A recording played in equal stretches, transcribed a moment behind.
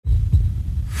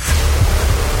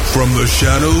From the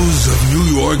shadows of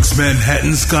New York's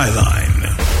Manhattan skyline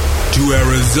to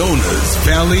Arizona's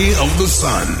Valley of the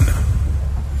Sun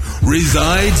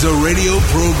resides a radio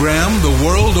program the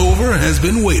world over has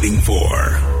been waiting for.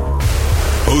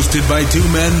 Hosted by two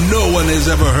men no one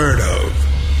has ever heard of.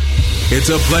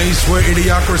 It's a place where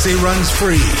idiocracy runs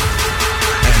free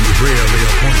and rarely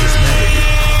a point is made.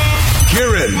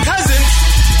 Kieran. Peasant,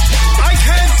 I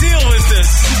can't deal with this.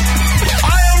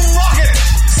 I am Rocket,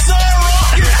 Sir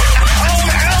Rocket of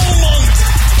Elmont.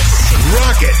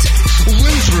 Rocket.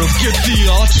 Winthrop, get the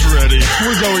yacht ready.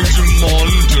 We're going to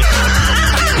Mond.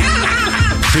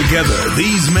 Together,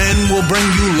 these men will bring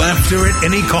you laughter at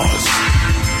any cost,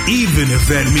 even if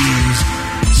that means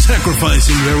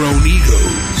sacrificing their own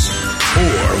egos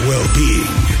or well-being.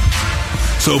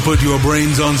 So put your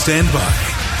brains on standby.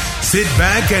 Sit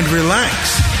back and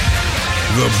relax.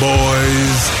 The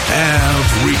boys have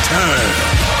returned.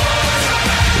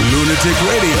 Lunatic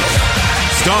Radio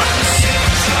starts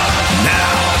now.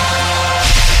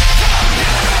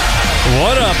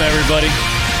 What up, everybody?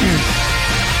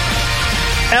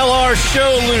 LR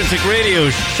Show, Lunatic Radio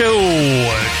Show.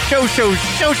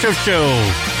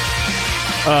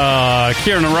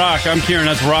 Kieran the Rock. I'm Kieran.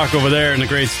 That's Rock over there in the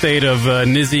great state of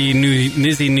Nizzy,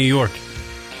 New York.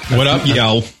 What up,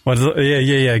 yo?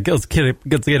 Yeah. Let's get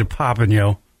it popping,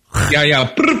 yo.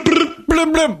 Yeah.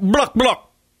 Block.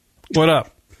 What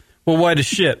up? Well, white as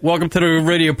shit. Welcome to the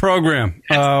radio program.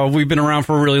 We've been around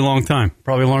for a really long time,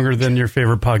 probably longer than your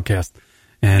favorite podcast.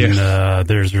 And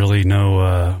there's really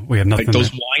no, we have nothing. Like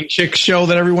those wine chick show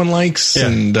that everyone likes,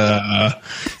 and your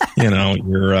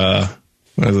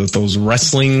those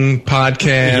wrestling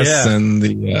podcasts, and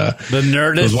the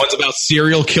Nerdist, those ones about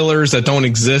serial killers that don't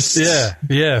exist. Or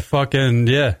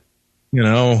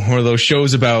those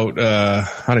shows about I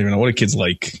don't even know what do kids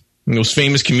like. Those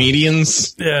famous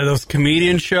comedians. Yeah, those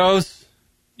comedian shows.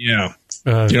 Yeah.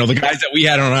 The guys that we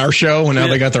had on our show, and now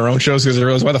they got their own shows because they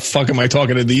realized, why the fuck am I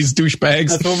talking to these douchebags?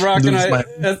 That's what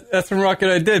Rock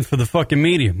and I did for the fucking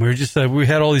Medium. We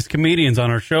had all these comedians on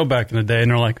our show back in the day,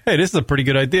 and they're like, hey, this is a pretty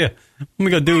good idea. I'm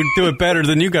going to do it better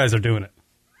than you guys are doing it.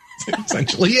 That's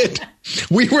essentially it.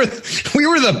 We were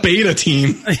the beta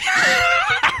team.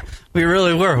 We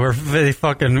really were. We were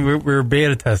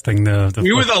beta testing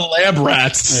we were the lab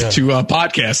rats to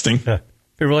podcasting. Yeah.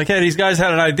 They were like, hey, these guys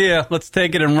had an idea. Let's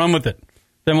take it and run with it.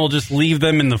 Then we'll just leave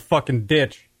them in the fucking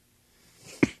ditch.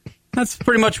 That's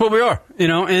pretty much what we are,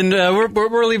 and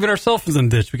we're leaving ourselves in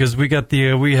the ditch because we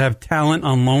have talent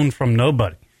on loan from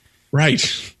nobody. Right.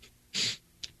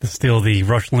 To steal the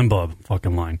Rush Limbaugh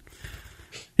fucking line.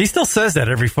 He still says that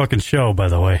every fucking show, by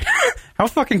the way. How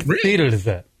fucking conceited is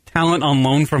that? Talent on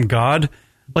loan from God?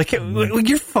 Like,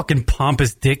 your fucking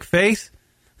pompous dick face.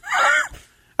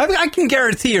 I can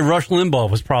guarantee you Rush Limbaugh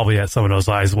was probably at some of those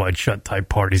Eyes Wide Shut type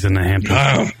parties in the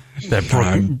Hamptons.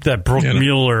 That Brooke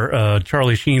Mueller,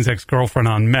 Charlie Sheen's ex-girlfriend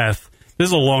on meth. This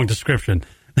is a long description.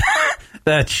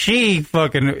 That she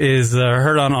fucking is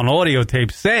heard on audio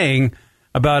tape saying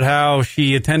about how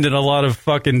she attended a lot of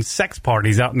fucking sex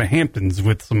parties out in the Hamptons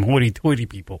with some hoity-toity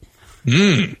people.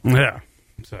 Yeah.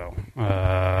 So,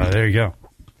 there you go.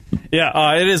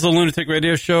 Yeah, it is a Lunatic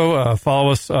Radio Show.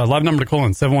 Follow us. Live number to call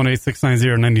in,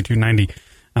 718-690-9290.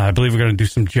 I believe we're going to do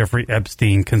some Jeffrey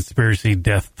Epstein conspiracy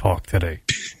death talk today.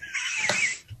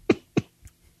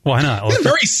 Why not? These are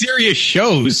very serious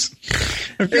shows.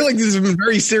 I feel like these have been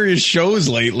very serious shows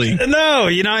lately. No,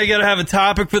 you got to have a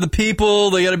topic for the people.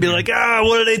 They got to be like,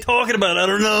 what are they talking about? I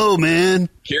don't know, man.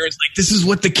 Karen's like, this is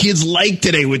what the kids like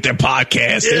today with their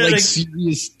podcast. Yeah, they like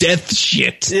serious death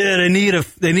shit. Yeah,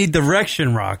 they need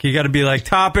direction, Rock. You got to be like,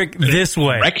 topic this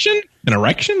way. Direction? An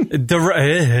erection?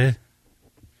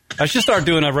 I should start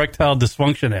doing erectile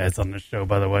dysfunction ads on this show,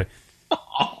 by the way.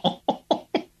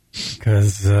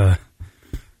 Because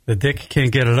the dick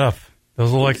can't get it up.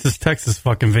 Those Alexis Texas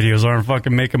fucking videos aren't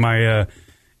fucking making my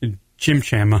chim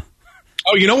chama.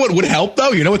 Oh, you know what would help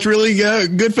though? You know what's really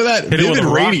good for that? Vivid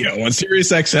Radio on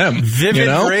Sirius XM. Vivid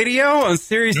Radio on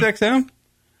Sirius XM?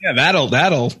 Yeah,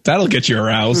 that'll get you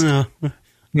aroused.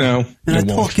 No. And I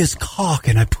took his cock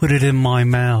and I put it in my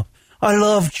mouth. I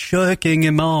love jerking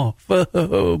him off.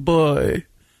 Oh boy.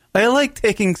 I like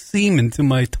taking semen to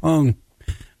my tongue.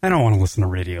 I don't want to listen to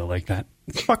radio like that.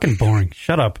 It's fucking boring.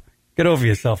 Shut up. Get over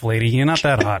yourself, lady. You're not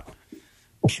that hot.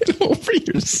 Get over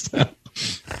yourself.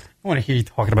 I want to hear you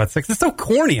talking about sex. It's so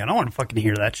corny. I don't want to fucking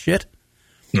hear that shit.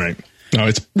 Right. No,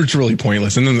 it's really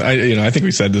pointless. And then I think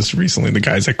we said this recently. The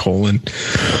guys at Colin,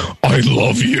 I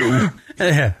love you.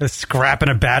 Yeah, scrapping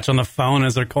a batch on the phone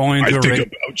as they're calling. I think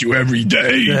about you every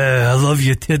day. I love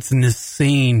your tits in this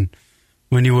scene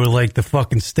when you were like the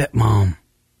fucking stepmom.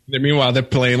 Meanwhile, they're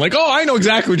playing like, oh, I know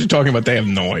exactly what you're talking about. They have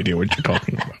no idea what you're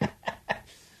talking about.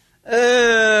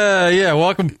 Yeah,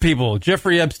 welcome, people.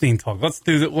 Jeffrey Epstein talk. Let's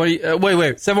do that. Wait.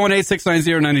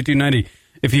 718-690-9290.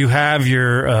 If you have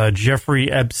your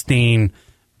Jeffrey Epstein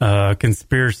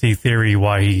conspiracy theory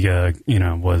why he,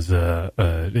 was,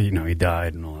 he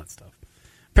died and all that stuff.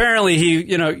 Apparently,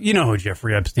 you know who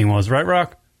Jeffrey Epstein was, right,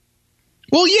 Rock?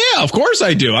 Well, yeah, of course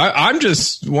I do. I'm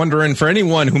just wondering for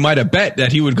anyone who might have bet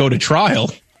that he would go to trial,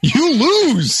 you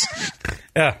lose.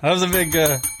 Yeah, that was a big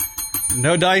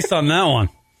no dice on that one.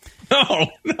 No.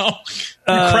 You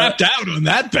crapped out on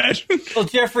that bet. Well,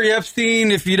 Jeffrey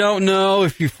Epstein, if you don't know,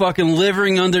 if you're fucking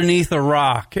living underneath a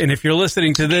rock, and if you're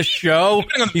listening to this show,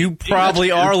 you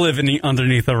probably are living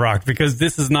underneath a rock because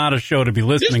this is not a show to be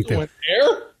listening to.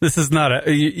 This is not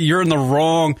you're in the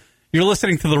wrong, you're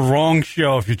listening to the wrong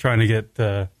show if you're trying to get,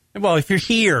 if you're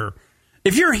here.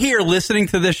 If you're here listening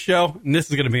to this show, and this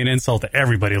is going to be an insult to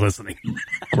everybody listening.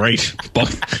 Great.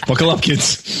 Buckle up,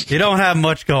 kids. You don't have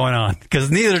much going on, because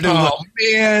neither do we. Oh,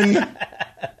 man.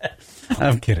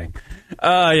 I'm kidding.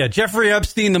 Jeffrey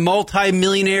Epstein, the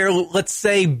multi-millionaire, let's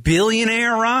say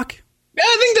billionaire, Rock? Yeah,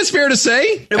 I think that's fair to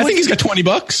say. I think he's got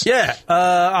 $20. Yeah.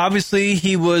 Obviously,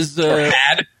 he was...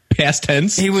 had. Past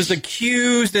tense. He was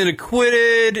accused and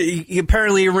acquitted. He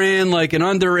apparently ran like an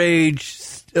underage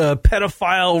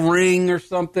pedophile ring or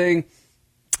something.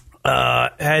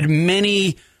 Had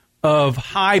many of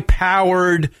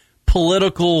high-powered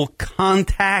political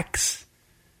contacts.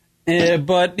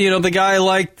 But, the guy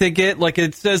liked to get, like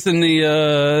it says in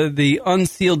the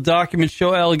unsealed documents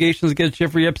show allegations against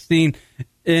Jeffrey Epstein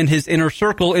in his inner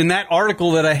circle. In that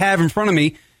article that I have in front of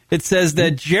me, it says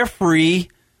that Jeffrey...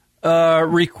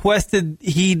 requested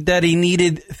that he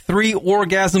needed 3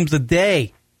 orgasms a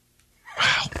day.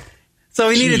 Wow. So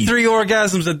he needed 3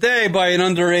 orgasms a day by an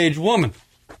underage woman.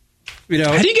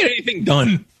 How do you get anything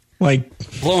done? Like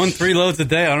blowing 3 loads a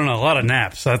day? I don't know. A lot of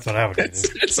naps. That's what I would do.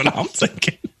 That's what I'm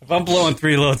thinking. If I'm blowing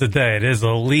 3 loads a day, it is at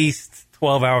least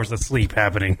 12 hours of sleep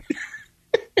happening.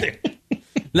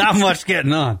 Not much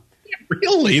getting on.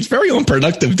 Really? It's a very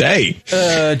unproductive day.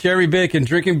 Jerry Bacon,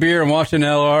 drinking beer and watching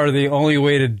LR are the only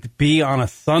way to be on a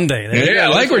Sunday. I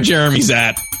like where Jeremy's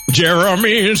at.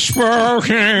 Jeremy is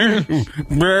spoken.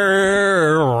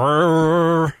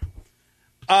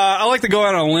 I like to go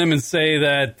out on a limb and say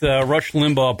that Rush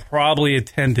Limbaugh probably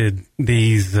attended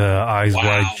these eyes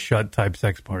wide shut type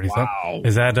sex parties. Wow.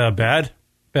 Is that bad?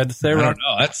 Bad to say, I Rock? don't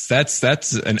know.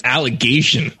 That's an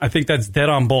allegation. I think that's dead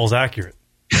on balls accurate.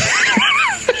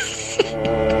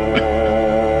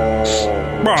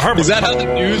 Is that how the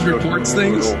news reports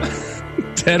things?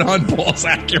 Dead on balls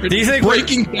accurate. Do you think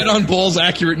breaking dead on balls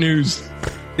accurate news?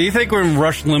 Do you think when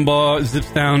Rush Limbaugh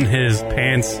zips down his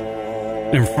pants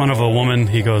in front of a woman,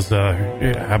 he goes,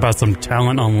 how about some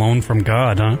talent on loan from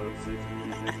God, huh?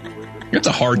 It's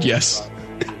a hard yes.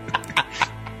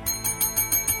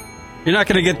 You're not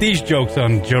going to get these jokes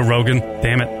on Joe Rogan.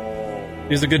 Damn it.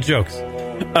 These are good jokes.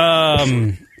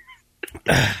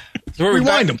 So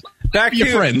rewind them. Back to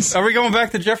your friends. Are we going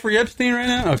back to Jeffrey Epstein right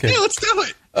now? Okay. Yeah, let's do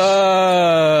it.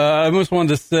 I almost wanted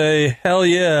to say hell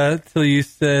yeah till you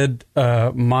said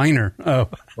minor. Oh,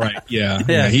 right.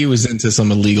 Yeah. He was into some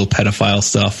illegal pedophile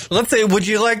stuff. Let's say, would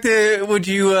you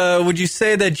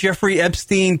say that Jeffrey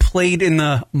Epstein played in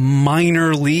the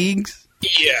minor leagues?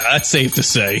 Yeah, that's safe to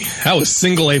say. That was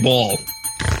single A ball.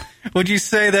 Would you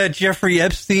say that Jeffrey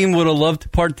Epstein would have loved to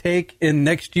partake in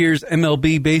next year's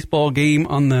MLB baseball game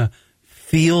on the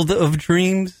Field of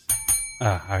Dreams?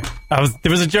 There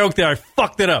was a joke there. I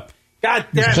fucked it up. God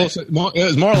damn it! It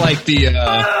was more like the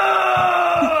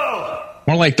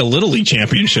Little League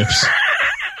championships.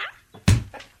 I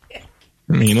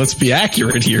mean, let's be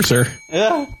accurate here, sir.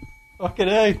 Yeah, fucking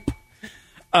A.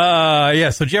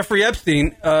 So Jeffrey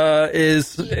Epstein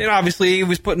is obviously he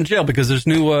was put in jail because there's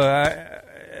new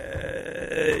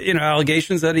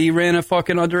allegations that he ran a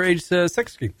fucking underage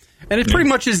sex scheme, and it pretty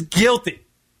much is guilty.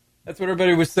 That's what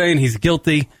everybody was saying. He's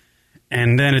guilty.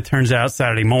 And then it turns out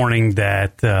Saturday morning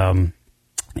that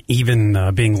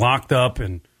even being locked up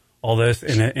and all this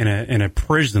in a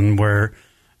prison where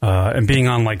and being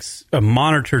on like a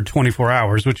monitored 24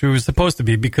 hours, which he was supposed to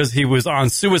be because he was on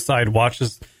suicide watch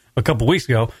just a couple weeks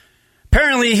ago.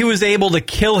 Apparently, he was able to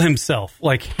kill himself,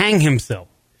 like hang himself.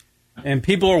 And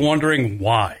people are wondering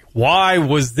why. Why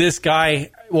did this guy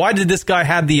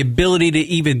have the ability to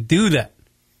even do that?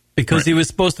 Because he was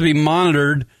supposed to be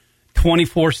monitored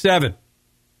 24/7.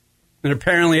 And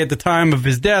apparently at the time of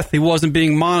his death, he wasn't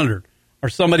being monitored. Or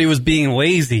somebody was being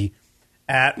lazy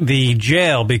at the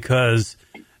jail because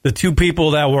the two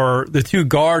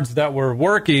guards that were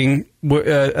working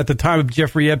at the time of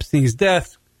Jeffrey Epstein's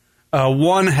death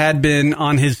One had been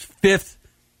on his 5th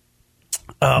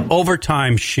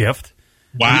overtime shift.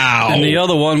 Wow. And the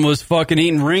other one was fucking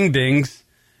eating ring dings.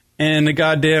 And the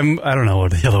goddamn, I don't know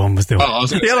what the other one was doing. Oh, I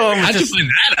was gonna say, how'd you find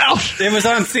that out? It was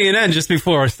on CNN just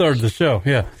before I started the show.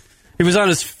 Yeah. He was on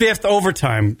his 5th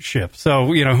overtime shift.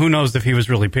 So, you know, who knows if he was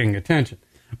really paying attention.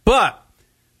 But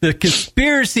the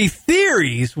conspiracy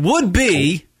theories would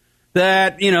be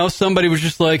that, you know, somebody was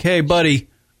just like, hey, buddy,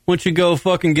 why don't you go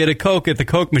fucking get a Coke at the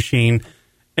Coke machine?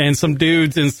 And some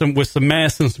dudes with some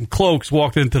masks and some cloaks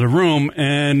walked into the room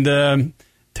and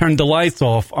turned the lights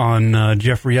off on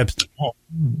Jeffrey Epstein.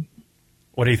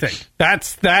 What do you think?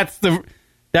 That's what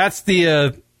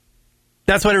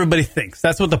everybody thinks.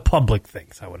 That's what the public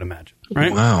thinks, I would imagine.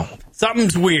 Right? Wow.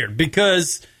 Something's weird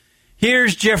because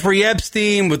here's Jeffrey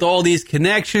Epstein with all these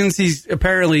connections. He's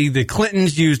apparently the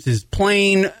Clintons used his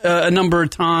plane a number of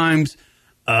times.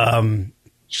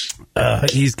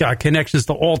 He's got connections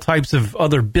to all types of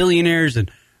other billionaires and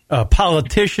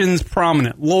politicians,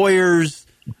 prominent lawyers.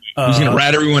 He's going to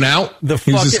rat everyone out? He's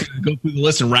just going to go through the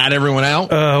list and rat everyone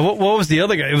out? What was the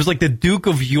other guy? It was like the Duke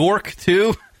of York,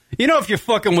 too. You know, if you're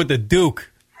fucking with the Duke,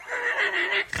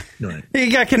 right. You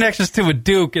got connections to a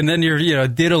Duke, and then you're, you know,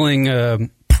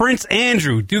 diddling Prince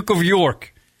Andrew, Duke of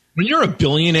York. When you're a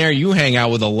billionaire, you hang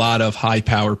out with a lot of high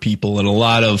power people and a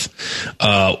lot of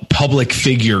public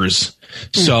figures.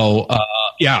 So,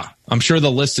 yeah, I'm sure the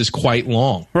list is quite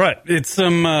long. Right. It's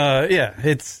some,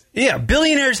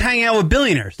 billionaires hang out with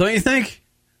billionaires, don't you think?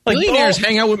 Like billionaires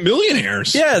hang out with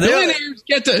millionaires. Yeah, millionaires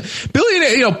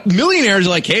millionaires are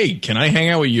like, hey, can I hang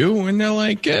out with you? And they're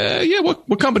like, yeah,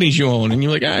 what companies you own? And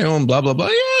you're like, I own blah, blah, blah.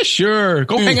 Yeah, sure.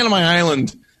 Go hang out on my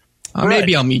island. Right.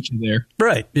 Maybe I'll meet you there.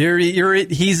 Right.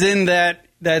 He's in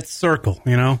that circle,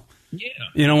 you know? Yeah.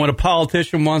 You know, when a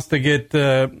politician wants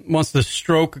to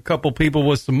stroke a couple people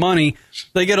with some money,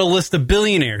 they get a list of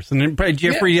billionaires, and then probably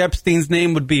Jeffrey Epstein's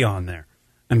name would be on there,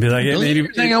 and be like, maybe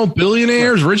hang out with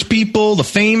billionaires, rich people, the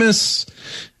famous.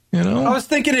 You know, I was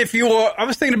thinking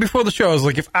before the show, I was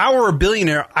like, if I were a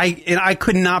billionaire, I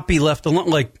could not be left alone.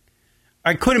 Like,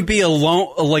 I couldn't be a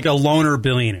loner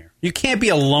billionaire. You can't be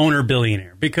a loner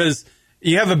billionaire because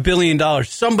you have $1 billion.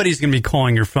 Somebody's going to be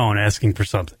calling your phone asking for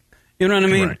something. You know what I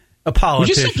mean? Right. A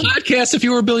politician. Would you still podcast if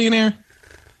you were a billionaire?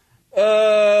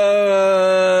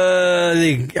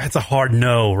 That's a hard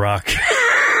no, Rock.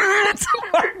 That's a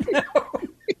hard no.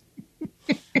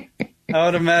 I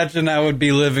would imagine I would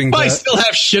be living. I still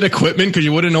have shit equipment because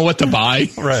you wouldn't know what to buy.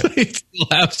 Right. I still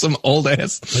have some old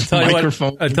ass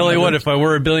microphone. I tell you what, if I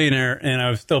were a billionaire and I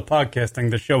was still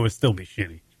podcasting, the show would still be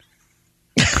shitty.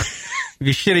 It'd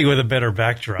be shitty with a better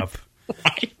backdrop.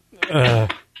 Right.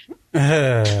 Well,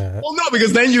 no,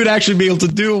 because then you'd actually be able to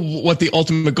do what the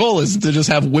ultimate goal is, to just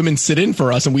have women sit in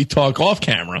for us and we talk off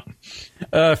camera.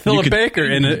 Philip Baker,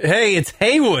 hey, it's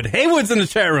Haywood. Haywood's in the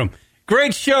chat room.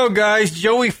 Great show, guys.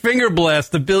 Joey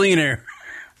Fingerblast, the billionaire.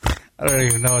 I don't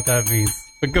even know what that means,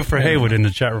 but good for Haywood in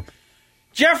the chat room.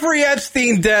 Jeffrey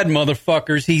Epstein dead,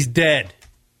 motherfuckers. He's dead.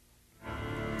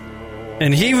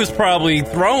 And he was probably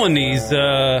throwing these.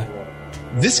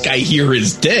 This guy here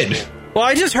is dead. Well,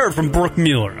 I just heard from Brooke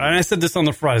Mueller, and I said this on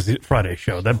the Friday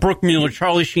show, that Brooke Mueller,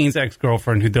 Charlie Sheen's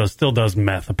ex-girlfriend, who still does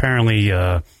meth, apparently,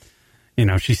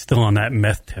 she's still on that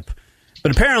meth tip.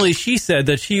 But apparently she said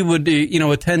that she would,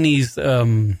 attend these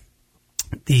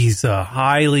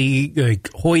highly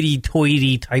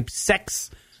hoity-toity type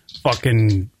sex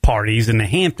fucking parties in the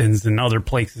Hamptons and other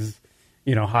places,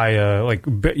 these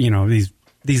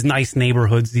nice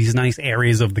neighborhoods, these nice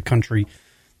areas of the country.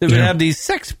 They would have these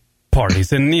sex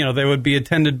parties, and they would be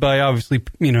attended by obviously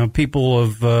people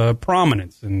of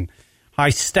prominence and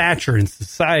high stature in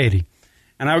society.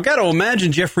 And I've got to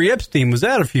imagine Jeffrey Epstein was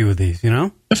at a few of these,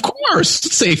 Of course,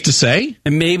 it's safe to say.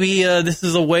 And maybe this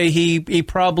is a way he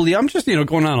probably, I'm just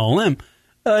going on a limb.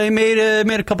 He made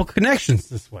a couple connections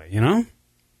this way,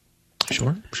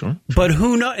 Sure. But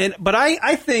who knows? But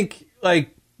I think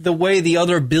like the way the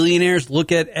other billionaires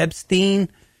look at Epstein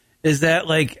is that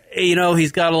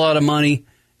he's got a lot of money.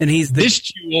 And he's this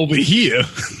Jew over here.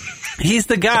 He's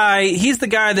the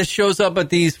guy that shows up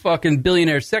at these fucking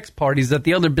billionaire sex parties that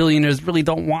the other billionaires really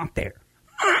don't want there.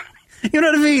 You know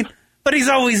what I mean? But he's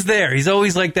always there. He's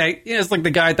always like that. It's like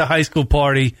the guy at the high school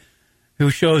party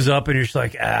who shows up and you're just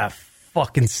like,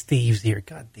 fucking Steve's here.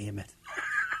 God damn it.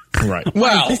 Right.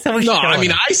 Well, no, I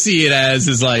mean, I see it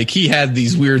as like he had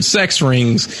these weird sex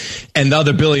rings and the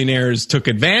other billionaires took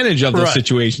advantage of the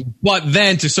situation. But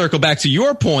then to circle back to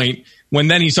your point, when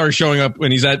then he started showing up,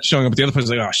 when he's showing up at the other place,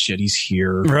 like, oh shit, he's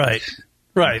here. Right.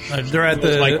 They're at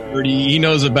the like 30. He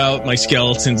knows about my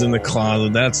skeletons in the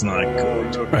closet. That's not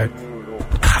good. Right.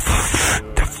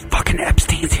 The fucking fucking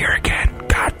Epstein's here again.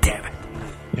 God damn it.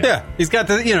 Yeah, he's got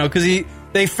the, because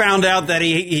they found out that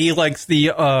he likes the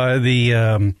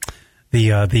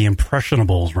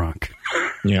impressionables runk.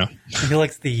 Yeah. He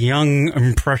likes the young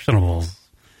impressionables.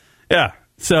 Yeah.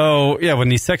 So, when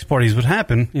these sex parties would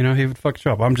happen, he would fuck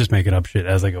you up. I'm just making up shit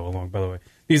as I go along, by the way.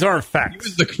 These aren't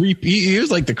facts. He was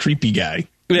like the creepy guy.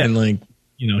 Yeah. And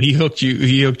he hooked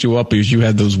you up because you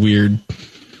had those weird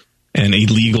and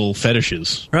illegal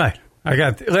fetishes. Right.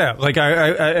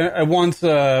 I once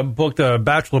booked a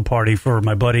bachelor party for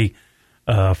my buddy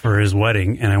for his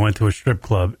wedding, and I went to a strip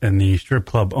club, and the strip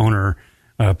club owner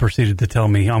proceeded to tell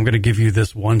me, I'm going to give you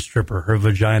this one stripper. Her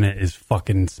vagina is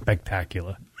fucking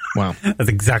spectacular. Wow. That's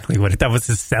exactly that was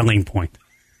his selling point.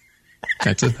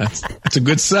 That's a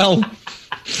good sell.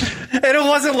 And it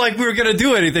wasn't like we were going to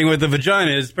do anything with the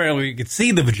vagina. Apparently we could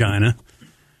see the vagina.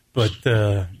 But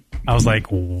I was like,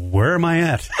 where am I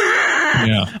at?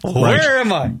 Yeah. Where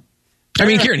am I? I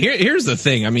mean, Kieran, here's the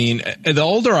thing. I mean, the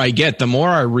older I get, the more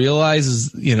I realize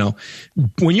is,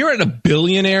 when you're at a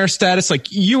billionaire status,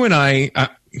 like you and I,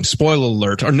 spoiler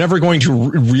alert, are never going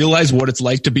to realize what it's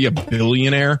like to be a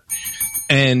billionaire.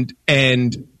 And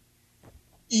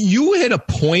you hit a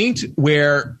point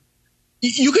where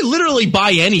you could literally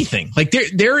buy anything. Like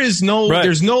there's no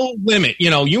limit.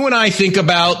 You and I think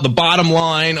about the bottom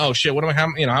line. Oh shit, what am I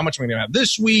having? How much am I going to have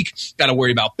this week? Got to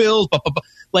worry about bills.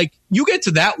 Like you get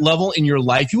to that level in your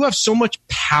life, you have so much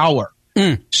power,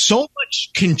 so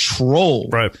much control.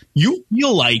 Right. You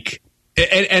feel like,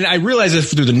 and I realize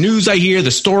this through the news I hear, the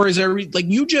stories I read, like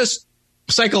you just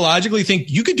psychologically think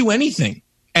you could do anything.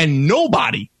 And no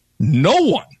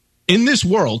one in this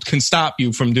world can stop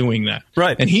you from doing that.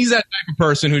 Right. And he's that type of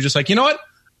person who's just like, you know what?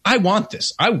 I want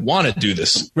this. I want to do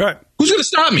this. Right. Who's going to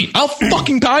stop me? I'll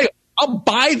fucking buy it. I'll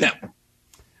buy them.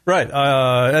 Right.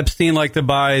 Epstein liked to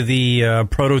buy the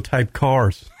prototype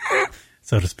cars,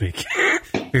 so to speak.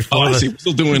 Before we're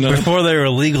still doing that. Before they were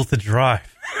legal to drive.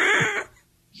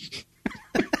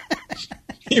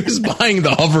 He was buying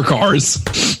the hover cars.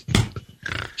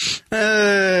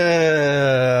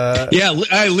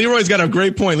 Leroy's got a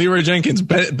great point. Leroy Jenkins,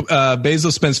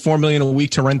 Bezos spends $4 million a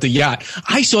week to rent a yacht.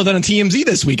 I saw that on TMZ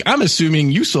this week. I'm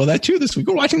assuming you saw that too this week.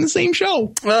 We're watching the same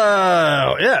show.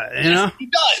 Yeah, he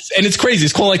does, and it's crazy.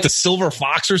 It's called like the Silver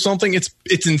Fox or something. It's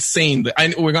insane.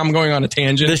 I'm going on a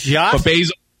tangent. This yacht, but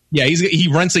Bezos, he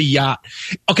rents a yacht.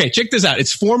 Okay, check this out.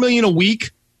 It's $4 million a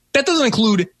week. That doesn't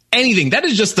include anything. That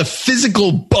is just the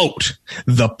physical boat,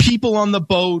 the people on the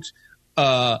boat.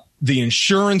 The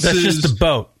insurances. That's just the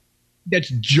boat. That's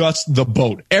just the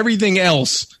boat. Everything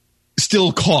else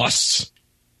still costs.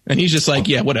 And he's just like,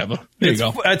 yeah, whatever. There you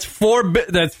go. That's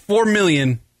 $4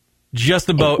 million. Just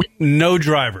the boat. No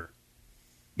driver.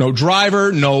 No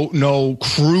driver. No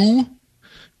crew.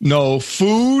 No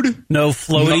food. No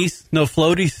floaties. No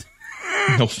floaties.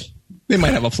 No. They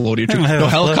might have a floaty or two. No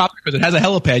helicopter because it has a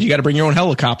helipad. You got to bring your own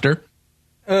helicopter.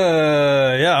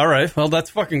 Yeah, all right. Well, that's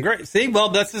fucking great. See,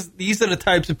 these are the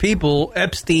types of people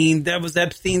that was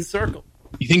Epstein's circle.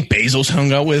 You think Bezos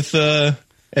hung out with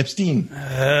Epstein?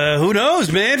 Who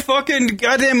knows, man? Fucking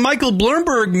goddamn Michael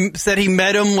Bloomberg said he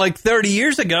met him like 30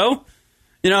 years ago.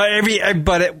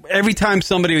 Every time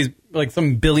somebody was like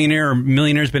some billionaire or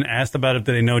millionaire's been asked about if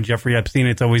they know Jeffrey Epstein,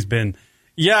 it's always been,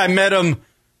 yeah, I met him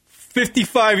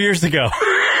 55 years ago.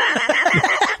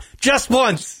 Just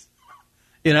once,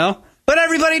 But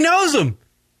everybody knows him.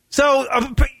 So,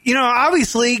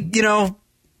 obviously,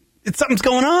 something's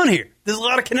going on here. There's a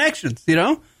lot of connections,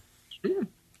 Sure.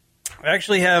 I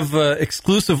actually have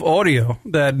exclusive audio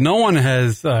that no one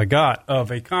has got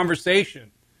of a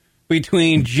conversation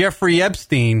between Jeffrey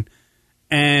Epstein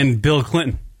and Bill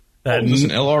Clinton. This is an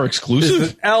LR exclusive? This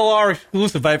is an LR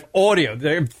exclusive. I have audio.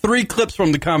 There are 3 clips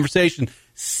from the conversation.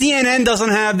 CNN doesn't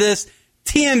have this.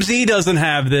 TMZ doesn't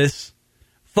have this.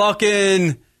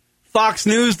 Fucking Fox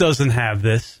News doesn't have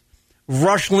this.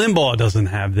 Rush Limbaugh doesn't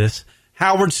have this.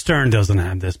 Howard Stern doesn't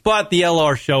have this. But the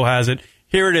LR show has it.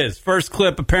 Here it is. First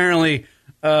clip, apparently.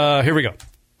 Here we go.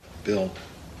 Bill.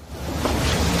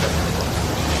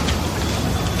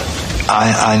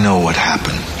 I know what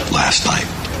happened last night.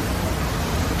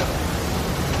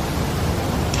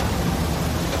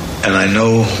 And I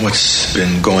know what's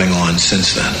been going on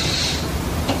since then.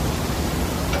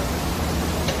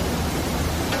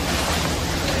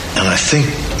 And I think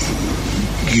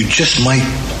you just might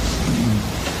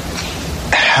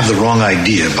have the wrong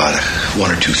idea about one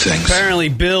or two things. Apparently,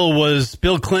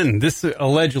 Bill Clinton. This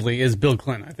allegedly is Bill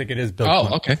Clinton. I think it is Bill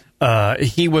Clinton. Okay.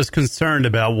 He was concerned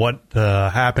about what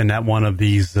happened at one of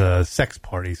these sex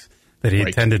parties that he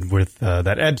attended with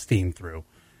that Epstein threw.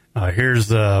 Here's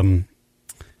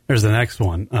Here's the next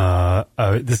one.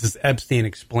 This is Epstein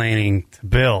explaining to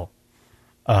Bill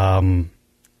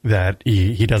that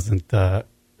he doesn't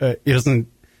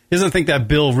think that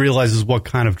Bill realizes what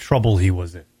kind of trouble he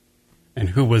was in and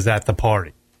who was at the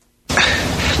party.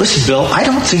 Listen, Bill, I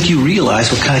don't think you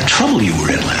realize what kind of trouble you were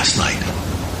in last night.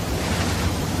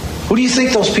 Who do you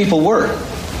think those people were?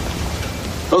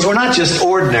 Those were not just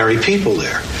ordinary people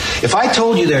there. If I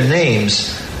told you their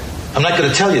names, I'm not going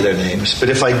to tell you their names, but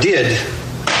if I did,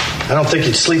 I don't think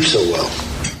you'd sleep so well.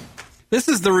 This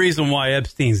is the reason why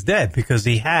Epstein's dead, because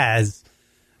he has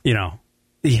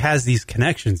these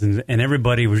connections, and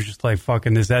everybody was just like,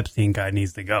 fucking, this Epstein guy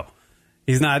needs to go.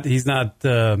 He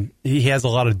has a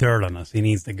lot of dirt on us. He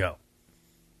needs to go.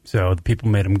 So the people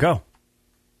made him go.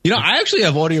 I actually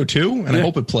have audio too, and I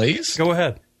hope it plays. Go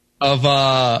ahead. Of,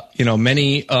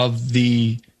 many of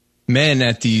the men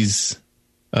at these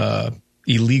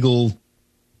illegal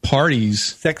parties.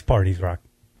 Sex parties, Rock.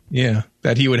 Yeah,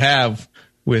 that he would have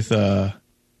with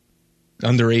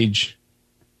underage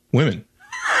women.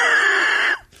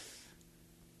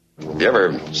 You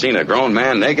ever seen a grown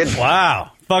man naked?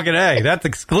 Wow. Fucking A. That's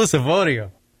exclusive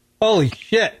audio. Holy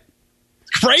shit.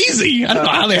 It's crazy. I don't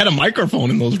know how they had a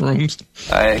microphone in those rooms.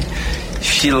 I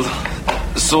feel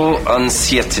so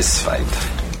unsatisfied.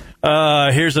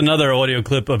 Here's another audio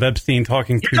clip of Epstein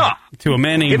talking to a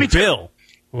man named Bill,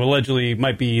 who allegedly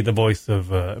might be the voice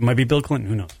of, might be Bill Clinton.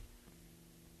 Who knows?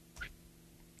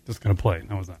 Just going to play it.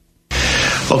 That was that.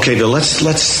 Okay, Bill, let's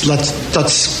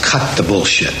cut the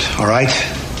bullshit, all right?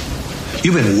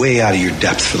 You've been way out of your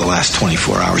depth for the last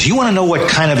 24 hours. You want to know what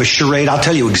kind of a charade? I'll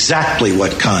tell you exactly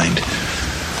what kind.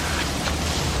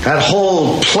 That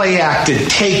whole play-acted,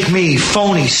 take-me,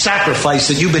 phony sacrifice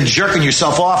that you've been jerking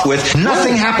yourself off with,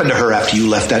 nothing happened to her after you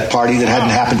left that party that hadn't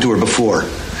happened to her before.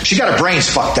 She got her brains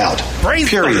fucked out.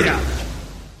 Period.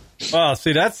 Oh,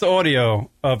 see, that's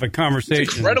audio of a conversation.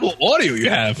 It's incredible audio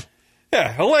you have.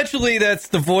 Yeah, allegedly that's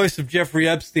the voice of Jeffrey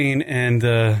Epstein, and,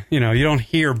 you don't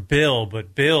hear Bill,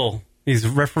 but Bill, he's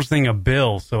referencing a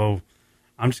Bill, so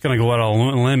I'm just going to go out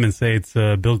on a limb and say it's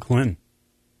Bill Clinton.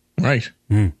 Right.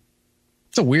 Mm.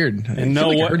 It's a weird. In no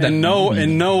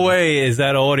way is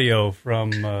that audio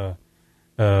from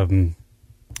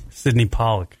Sidney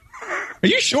Pollack. Are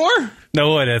you sure?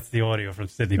 No way, that's the audio from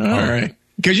Sidney Pollack. All right.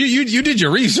 Because you did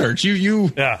your research. You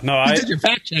did your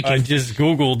fact checking. I just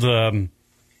Googled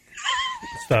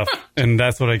stuff, and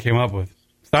that's what I came up with.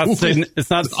 It's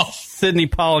not Sidney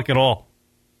Pollack at all.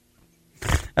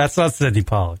 That's not Sidney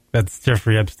Pollack. That's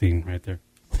Jeffrey Epstein right there.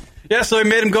 Yeah, so he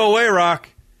made him go away, Rock.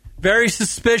 Very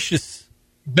suspicious.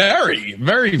 Very,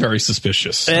 very, very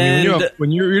suspicious. And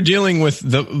when you're dealing with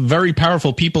the very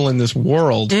powerful people in this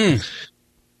world, and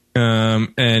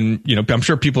I'm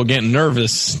sure people are getting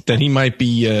nervous that he might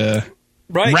be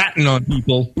ratting on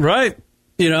people. Right.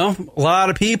 A lot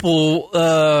of people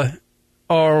are,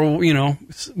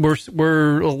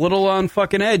 we're a little on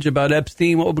fucking edge about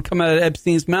Epstein, what would come out of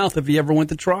Epstein's mouth if he ever went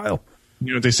to trial.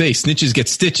 You know what they say, snitches get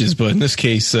stitches, but in this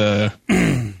case,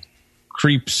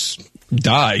 creeps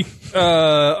die.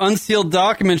 Unsealed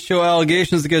documents show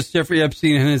allegations against Jeffrey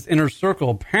Epstein and his inner circle.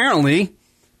 Apparently,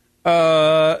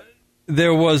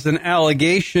 there was an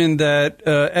allegation that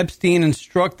Epstein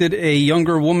instructed a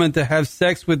younger woman to have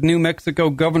sex with New Mexico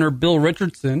Governor Bill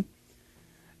Richardson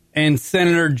and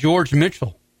Senator George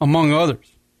Mitchell, among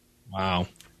others. Wow.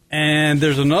 And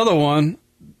there's another one.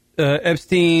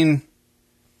 Epstein,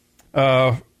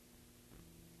 let's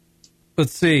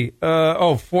see,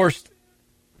 forced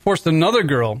another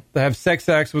girl to have sex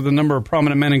acts with a number of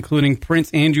prominent men, including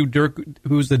Prince Andrew,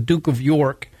 who's the Duke of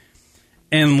York,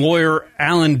 and lawyer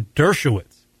Alan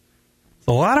Dershowitz. It's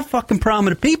a lot of fucking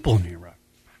prominent people in here, right?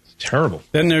 It's terrible.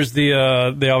 Then there's the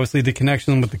obviously the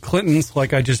connection with the Clintons.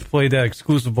 Like I just played that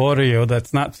exclusive audio.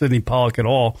 That's not Sidney Pollack at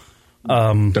all.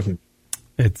 Definitely.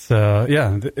 It's so you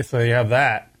have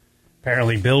that.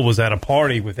 Apparently, Bill was at a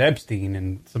party with Epstein,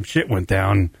 and some shit went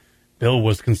down. Bill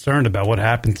was concerned about what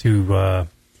happened to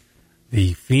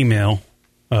the female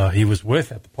he was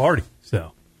with at the party.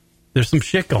 So there's some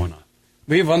shit going on.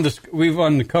 We've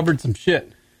uncovered some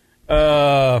shit.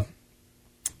 Alan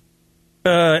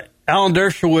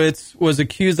Dershowitz was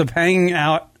accused of hanging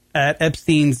out at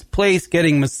Epstein's place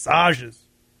getting massages.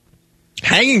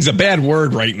 Hanging's a bad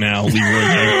word right now,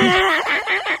 Leroy.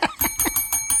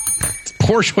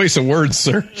 Poor choice of words,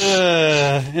 sir.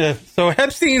 Yeah. So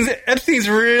Epstein's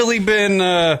really been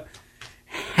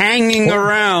hanging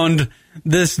around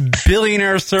this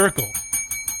billionaire circle.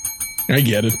 I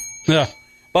get it. Yeah.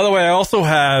 By the way, I also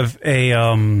have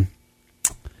a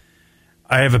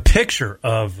picture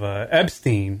of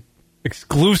Epstein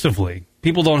exclusively.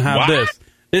 People don't have this.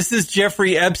 This is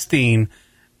Jeffrey Epstein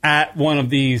at one of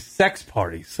these sex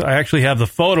parties. I actually have the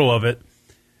photo of it.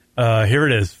 Here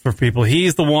it is for people.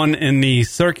 He's the one in the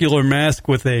circular mask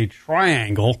with a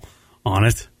triangle on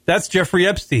it. That's Jeffrey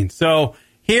Epstein. So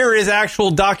here is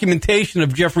actual documentation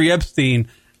of Jeffrey Epstein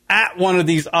at one of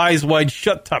these Eyes Wide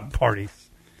Shut type parties.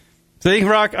 See,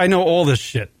 Rock, I know all this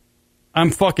shit.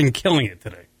 I'm fucking killing it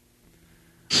today.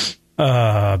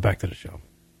 Back to the show.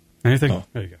 Anything? Oh.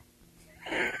 There you go.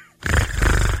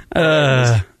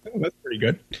 That's pretty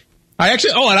good. And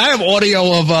I have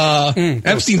audio of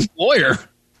Epstein's lawyer.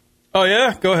 Oh,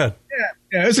 yeah? Go ahead.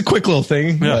 Yeah, it's a quick little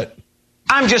thing. Yeah. But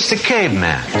I'm just a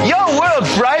caveman. Your world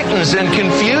frightens and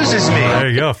confuses me. There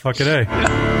you go. Fucking A.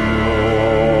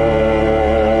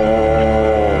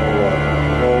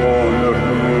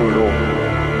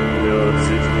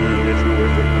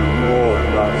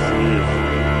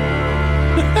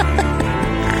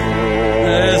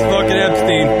 There's fucking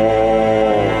Epstein.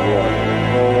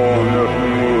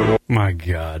 My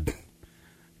God.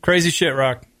 Crazy shit,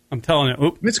 Rock. I'm telling you.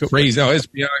 Oop. It's crazy. Oh, it's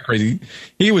beyond crazy.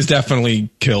 He was definitely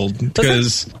killed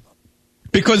because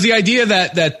the idea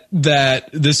that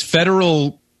this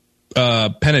federal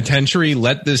penitentiary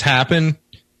let this happen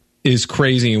is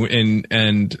crazy,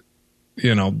 and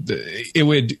you know it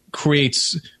would create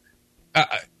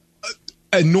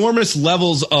enormous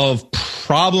levels of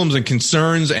problems and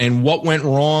concerns and what went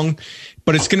wrong.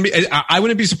 But it's going to be. I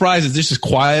wouldn't be surprised if this just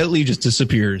quietly just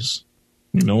disappears.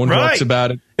 No one talks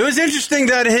about it. It was interesting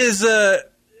that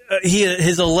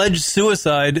his alleged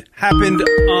suicide happened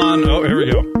on. Oh, here we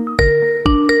go.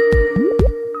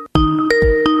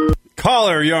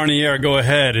 Caller, you're on the air. Go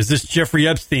ahead. Is this Jeffrey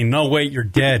Epstein? No, wait, you're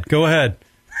dead. Go ahead.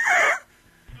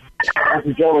 This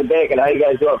is Joe Bacon. How you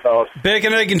guys doing, fellas?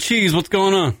 Bacon, egg, and cheese. What's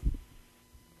going on?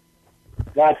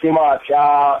 Not too much.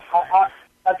 I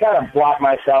kind of blocked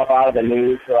myself out of the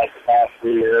news for like the past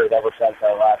 3 years, ever since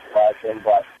our last election,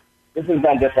 but this has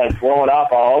been just like blowing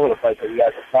up all over the place that you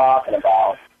guys are talking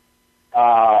about.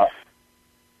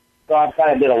 So I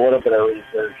kind of did a little bit of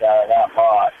research on it, not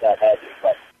much, that heavy.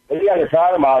 But when you guys are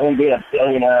talking about him being a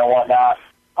billionaire and whatnot,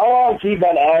 how long has he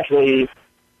been actually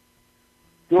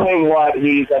doing what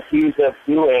he's accused of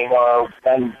doing or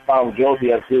been found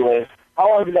guilty of doing? How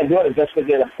long has he been doing it just because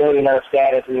he has a billionaire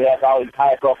status and he has all these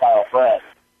high-profile friends?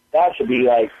 That should be,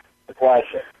 like, the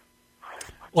question.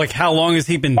 Like, how long has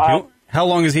he been doing? How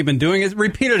long has he been doing it?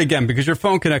 Repeat it again, because your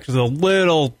phone connection is a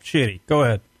little shitty. Go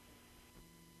ahead.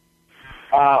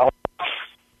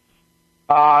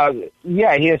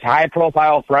 Yeah, he has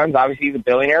high-profile friends. Obviously, he's a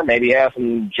billionaire. Maybe he has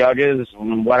some judges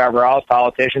and whatever else,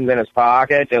 politicians in his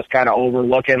pocket, just kind of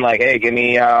overlooking, like, hey, give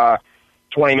me $20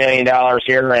 million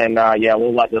here, and, yeah,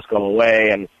 we'll let this go away.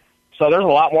 And so there's a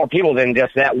lot more people than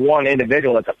just that one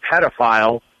individual that's a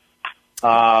pedophile.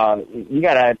 You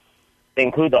got to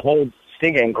include the whole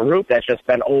stinking group that's just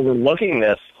been overlooking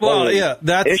this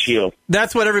issue.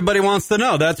 That's what everybody wants to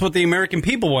know. That's what the American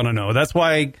people want to know. That's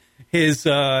why his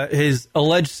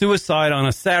alleged suicide on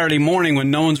a Saturday morning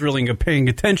when no one's really paying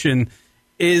attention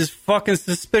is fucking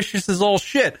suspicious as all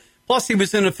shit. Plus, he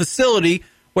was in a facility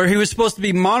where he was supposed to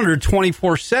be monitored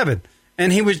 24/7,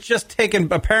 and he was just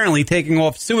apparently taking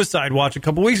off suicide watch a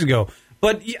couple weeks ago.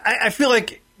 But I feel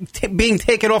like being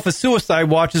taken off a suicide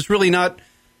watch is really not.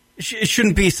 It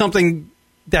shouldn't be something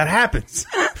that happens.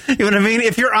 You know what I mean?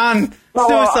 If you're on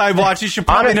suicide watch, you should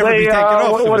probably never be taken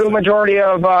off. What the majority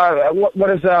of what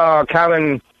is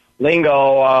common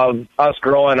lingo of us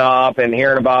growing up and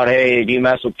hearing about? Hey, if you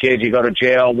mess with kids, you go to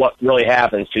jail. What really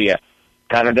happens to you?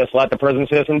 Kind of just let the prison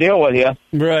system deal with you.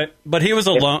 Right, but he was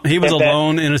alone. He was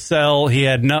alone in a cell. He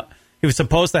had He was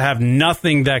supposed to have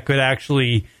nothing that could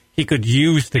he could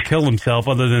use to kill himself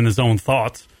other than his own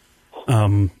thoughts.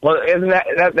 Well, isn't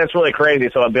that's really crazy?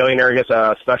 So a billionaire gets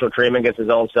a special treatment, gets his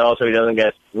own cell, so he doesn't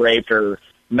get raped or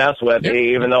messed with. Yep.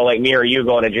 Even though, like me or you,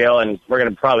 going to jail, and we're going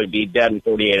to probably be dead in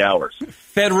 48 hours.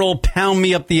 Federal pound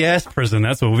me up the ass prison.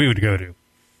 That's what we would go to.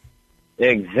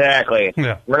 Exactly.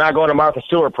 Yeah. We're not going to Martha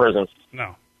Stewart prison.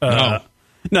 No.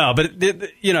 No, but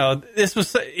this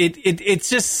was it.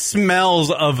 Just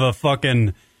smells of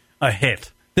a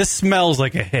hit. This smells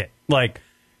like a hit. Like.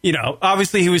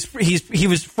 Obviously he was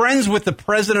friends with the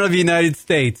President of the United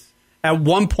States at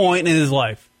one point in his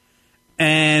life,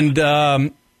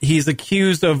 and he's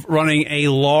accused of running a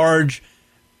large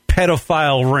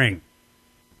pedophile ring.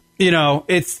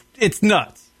 It's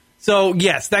nuts. So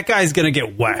yes, that guy's gonna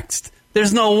get waxed.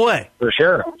 There's no way. For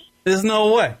sure. There's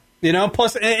no way.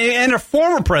 Plus, and a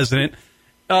former president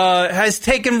has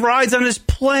taken rides on his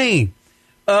plane.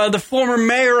 The former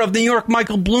mayor of New York,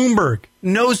 Michael Bloomberg,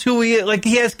 knows who he is. Like,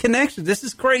 he has connections. This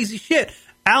is crazy shit.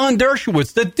 Alan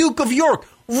Dershowitz, the Duke of York,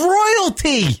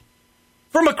 royalty.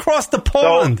 from across the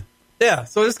pond.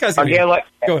 So this guy's again,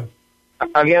 go ahead.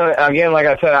 Again, like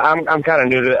I said, I'm kind of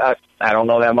new to. I don't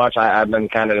know that much. I've been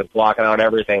kind of just blocking out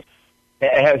everything.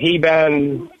 Has he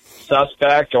been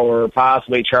suspect or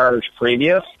possibly charged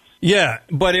previous? Yeah,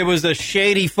 but it was a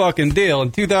shady fucking deal.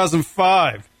 In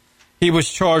 2005, he was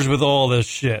charged with all this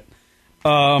shit.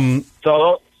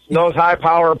 So those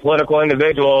high-power political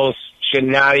individuals should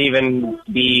not even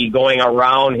be going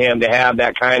around him to have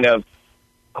that kind of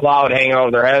cloud hanging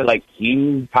over their head. Like,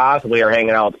 you possibly are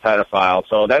hanging out with a pedophile.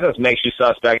 So that just makes you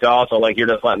suspect also, like you're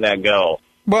just letting that go.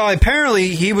 Well,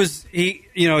 apparently he was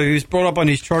brought up on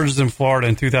these charges in Florida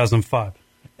in 2005.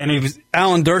 And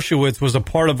Alan Dershowitz was a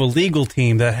part of a legal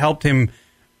team that helped him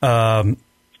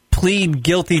plead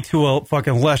guilty to a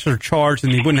fucking lesser charge,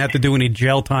 and he wouldn't have to do any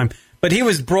jail time. But he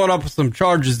was brought up with some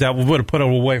charges that would have put him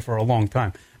away for a long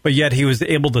time. But yet he was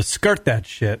able to skirt that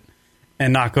shit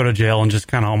and not go to jail and just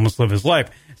kind of almost live his life.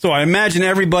 So I imagine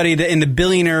everybody in the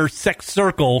billionaire sex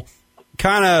circle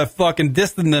kind of fucking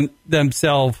distanced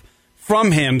themselves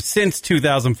from him since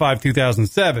 2005,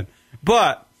 2007.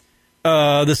 But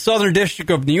the Southern District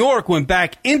of New York went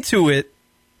back into it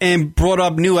and brought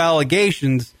up new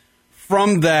allegations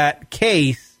from that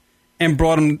case and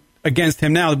brought them against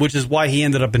him now, which is why he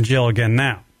ended up in jail again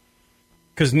now.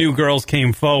 Because new girls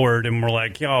came forward and were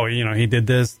like, oh, he did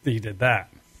this, he did that.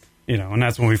 And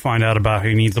that's when we find out about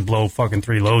he needs to blow fucking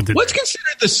 3 loads. What's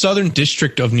considered the Southern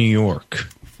District of New York?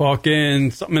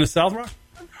 Fucking something in the South Rock?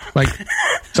 Like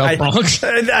South Bronx?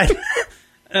 I don't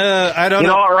know. You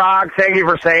know what, Rock? Thank you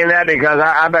for saying that, because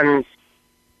I've been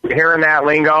hearing that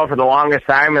lingo for the longest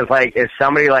time. It's like, is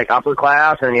somebody like upper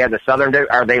class and you have the Southern,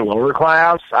 are they lower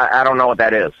class? I don't know what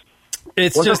that is.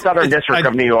 What's the Southern District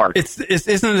of New York? Isn't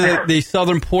it the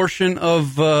southern portion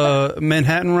of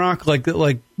Manhattan Rock?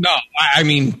 No, I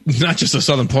mean, not just the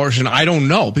southern portion. I don't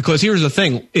know, because here's the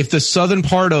thing. If the southern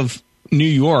part of New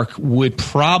York would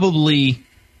probably,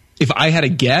 if I had a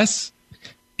guess,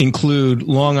 include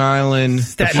Long Island,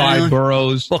 the 5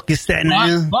 boroughs. Fuck is Staten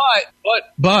Island.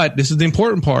 But this is the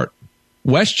important part.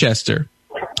 Westchester.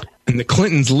 And the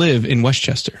Clintons live in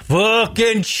Westchester.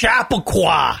 Fucking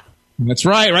Chappaqua. That's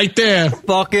right there.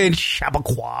 Fucking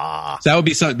Chappaqua. So that would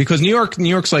be something, because New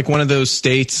York's like one of those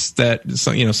states that,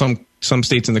 some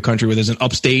states in the country where there's an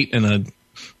upstate and a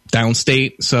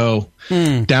downstate. So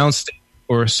downstate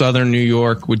or southern New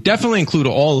York would definitely include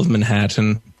all of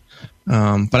Manhattan.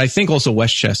 But I think also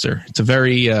Westchester. It's a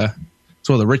very, it's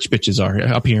where the rich bitches are,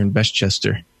 up here in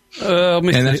Westchester. And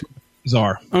that's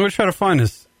bizarre. I'm going to try to find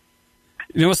this.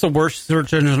 You know what's the worst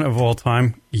search engine of all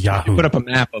time? Yahoo. Put up a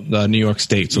map of the New York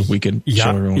State so we can show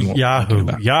everyone what Yahoo.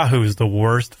 Yahoo is the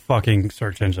worst fucking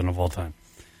search engine of all time.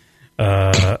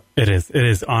 It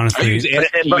is honestly.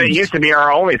 But it used to be our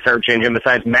only search engine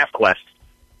besides MapQuest.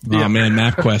 Oh man,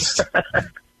 MapQuest.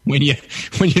 when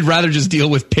you'd rather just deal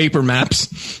with paper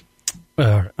maps.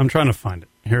 I'm trying to find it.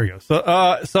 Here we go.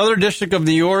 So, Southern District of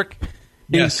New York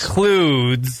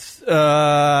includes. It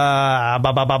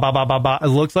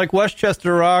looks like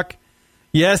Westchester, Rock.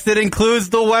 Yes, it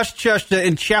includes the Westchester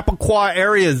and Chappaqua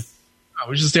areas. I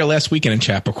was just there last weekend in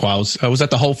Chappaqua. I was at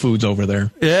the Whole Foods over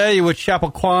there. Yeah, you were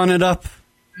Chappaqua-ing it up.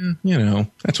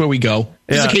 That's where we go.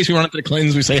 Just in case we run into the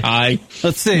Clintons, we say hi.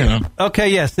 Let's see. Okay,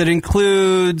 yes, it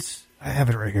includes. I have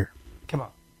it right here. Come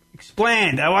on,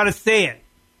 explain. I want to see it.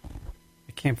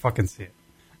 I can't fucking see it.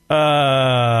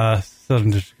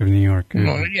 Southern District of New York.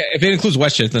 Well, yeah, if it includes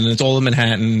Westchester, then it's all of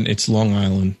Manhattan. It's Long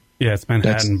Island. Yeah, it's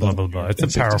Manhattan. Blah blah blah. It's a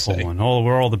powerful one.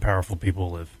 Where all the powerful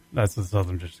people live. That's the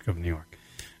Southern District of New York.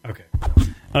 Okay.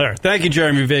 All right. Thank you,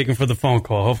 Jeremy Bacon, for the phone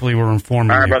call. Hopefully, we're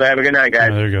informing. All right, brother. Have a good night,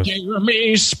 guys. There you go.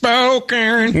 Jeremy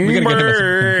spoken.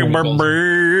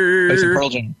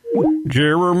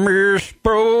 Jeremy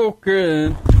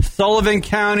spoken. Sullivan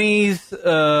County's.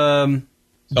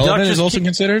 Sullivan is also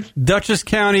considered? Dutchess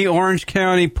County, Orange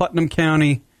County, Putnam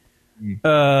County,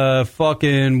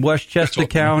 fucking Westchester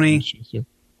County. Westchester.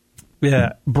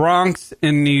 Yeah, Bronx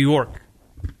in New York.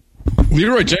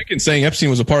 Leroy Jenkins saying Epstein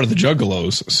was a part of the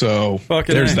Juggalos, so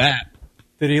there's that.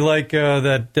 Did he like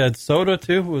that soda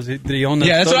too? Did he own that?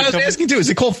 Yeah, that's what I was asking too. Is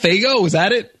it called Faygo? Was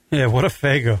that it? Yeah, what a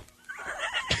Faygo.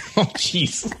 Oh,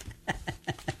 jeez.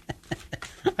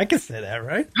 I can say that,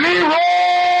 right?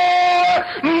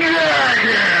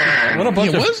 What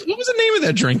was the name of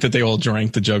that drink that they all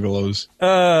drank, the Juggalos?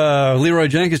 Leroy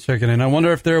Jenkins checking in. I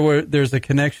wonder if there's a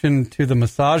connection to the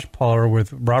massage parlor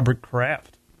with Robert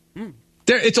Kraft.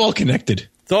 It's all connected.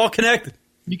 It's all connected.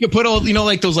 You can put all,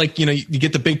 like those, you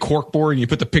get the big cork board and you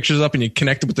put the pictures up and you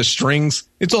connect it with the strings.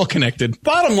 It's all connected.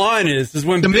 Bottom line is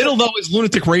when the middle though is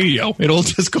lunatic radio. It all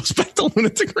just goes back to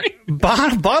lunatic radio.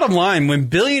 Bottom line, when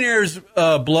billionaires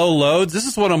blow loads, this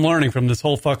is what I'm learning from this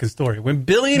whole fucking story. When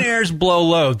billionaires blow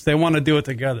loads, they want to do it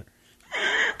together.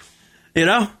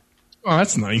 Oh,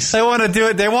 that's nice. They want to do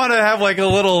it. They want to have like a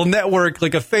little network,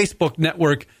 like a Facebook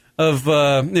network of,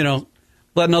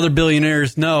 letting other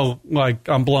billionaires know, like,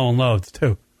 I'm blowing loads,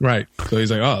 too. Right. So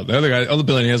he's like, the other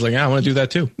billionaire's like, I want to do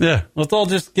that, too. Yeah. Let's all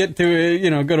just get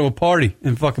to, go to a party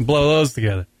and fucking blow loads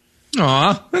together.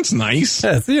 Aw, that's nice.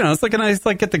 Yeah, it's like a nice,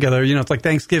 get-together. It's like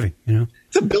Thanksgiving,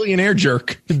 It's a billionaire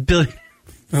jerk. A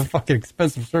fucking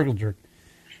expensive circle jerk.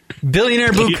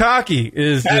 Billionaire Bukkake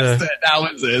is... that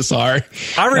was it, sorry.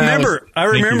 I remember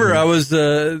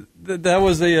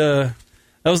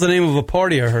that was the name of a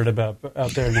party I heard about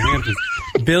out there in New Hampshire.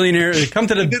 Come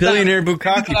to the Billionaire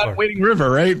Bukkake party. Wading River,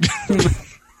 right?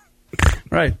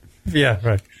 Right. Yeah,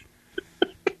 right.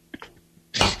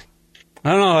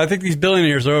 I don't know. I think these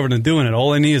billionaires are over and doing it.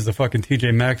 All they need is the fucking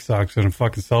TJ Maxx socks and a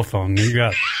fucking cell phone. You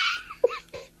got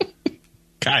it.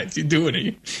 Guys, you're doing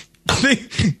it.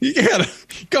 You gotta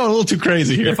go a little too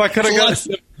crazy here. If I could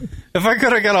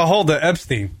have got a hold of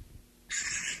Epstein,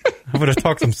 I would have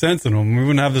talked some sense in him. We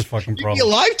wouldn't have this fucking problem. You'd be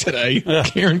alive today. Yeah.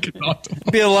 Karen could talk to him.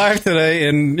 Be alive today,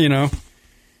 and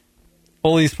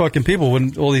all these fucking people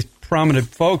wouldn't. All these prominent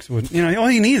folks would. All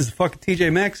you need is a fucking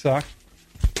TJ Maxx sock.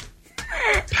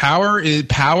 Power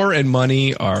and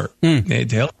money are.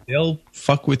 They'll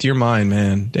fuck with your mind,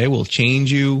 man. They will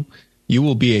change you. You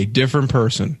will be a different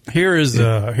person. Here's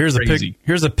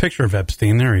a picture of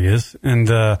Epstein. There he is, and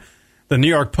the New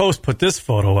York Post put this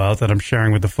photo out that I'm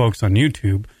sharing with the folks on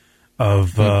YouTube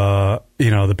of the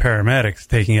paramedics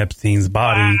taking Epstein's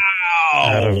body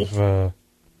out of.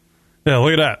 Yeah,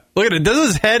 look at that. Look at it. Doesn't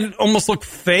his head almost look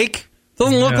fake?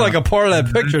 Doesn't look like a part of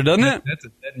that picture, doesn't it? That's a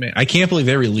dead man. I can't believe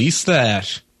they released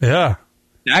that. Yeah,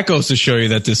 that goes to show you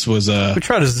that this was we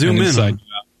try to zoom in.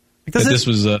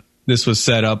 This was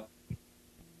set up.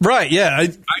 Right. Yeah.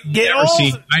 I've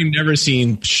never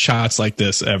seen shots like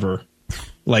this ever.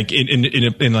 Like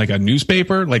in like a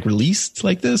newspaper, like released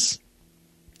like this.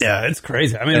 Yeah, it's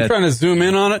crazy. I mean, I'm trying to zoom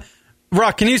in on it.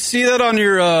 Rock, can you see that on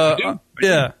your?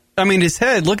 Yeah. I mean, his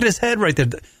head. Look at his head right there.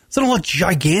 Doesn't it look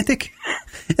gigantic?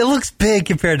 It looks big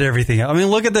compared to everything. I mean,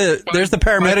 look at there's the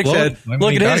paramedic's head.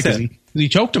 Look at his head. He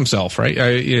choked himself, right?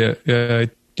 He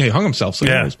hung himself. So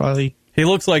yeah. He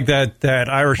looks like that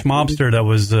Irish mobster that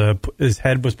was his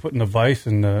head was put in a vice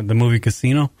in the movie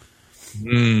Casino.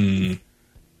 Yeah.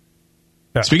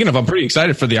 Speaking of, I'm pretty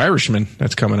excited for The Irishman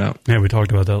that's coming out. Yeah, we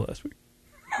talked about that last week.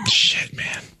 Shit,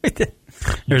 man.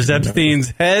 There's Epstein's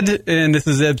head, and this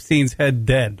is Epstein's head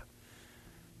dead.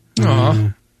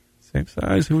 Same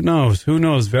size. Who knows?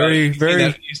 Very, very.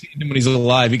 You see him when he's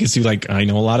alive. You can see, like, I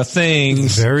know a lot of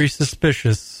things. Very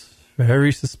suspicious.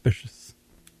 Very suspicious.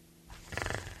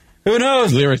 Who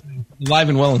knows? Alive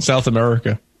and well in South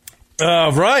America.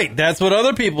 Right. That's what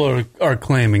other people are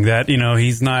claiming, that,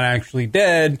 he's not actually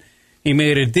dead. He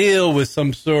made a deal with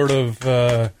some sort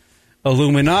of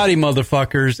Illuminati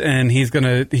motherfuckers, and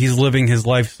he's living his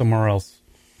life somewhere else.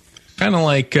 Kind of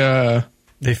like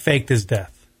they faked his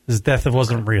death. His death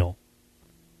wasn't real.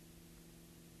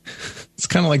 It's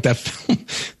kind of like that film,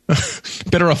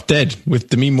 Better Off Dead, with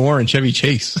Demi Moore and Chevy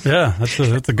Chase. Yeah,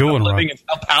 that's a good one. Living in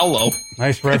Sao Paulo.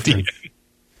 Nice reference.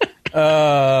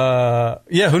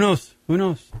 Yeah, who knows?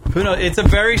 It's a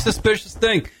very suspicious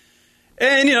thing.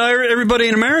 And, everybody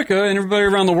in America and everybody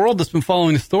around the world that's been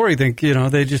following the story think, you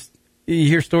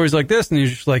hear stories like this and you're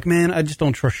just like, man, I just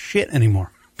don't trust shit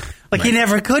anymore. Like, you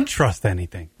never could trust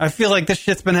anything. I feel like this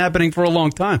shit's been happening for a long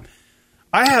time.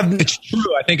 It's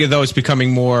true. I think, though, it's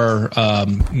becoming more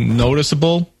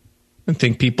noticeable. I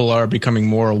think people are becoming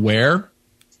more aware.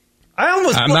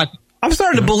 I'm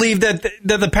starting to believe that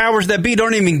the powers that be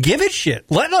don't even give a shit.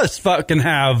 Let us fucking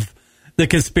have the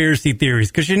conspiracy theories,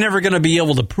 because you're never going to be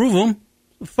able to prove them.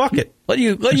 Fuck it. Let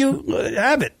you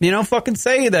have it. Fucking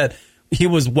say that he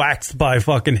was waxed by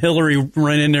fucking Hillary,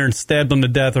 ran in there and stabbed him to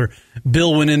death, or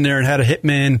Bill went in there and had a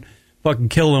hitman fucking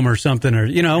kill him or something, or,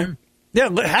 yeah,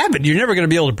 have it. You're never going to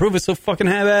be able to prove it, so fucking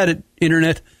have at it,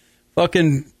 internet.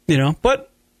 Fucking,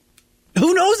 but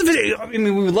who knows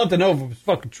we would love to know if it was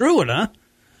fucking true or not.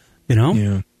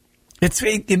 Yeah.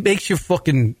 It makes you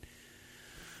fucking,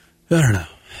 I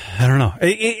don't know.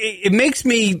 It makes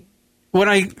me, when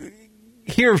I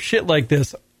hear shit like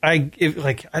this, I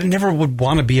never would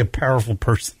want to be a powerful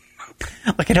person.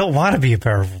 Like, I don't want to be a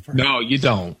powerful person. No, you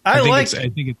don't. I like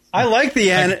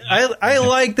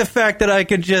the fact that I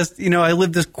could just, I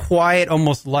live this quiet,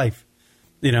 almost life,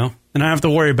 And I don't have to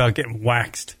worry about getting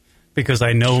waxed because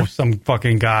I know some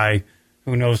fucking guy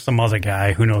who knows some other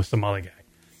guy who knows some other guy.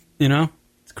 You know?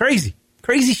 It's crazy.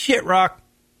 Crazy shit, Rock.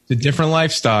 It's a different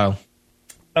lifestyle.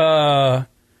 Yeah.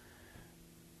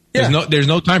 There's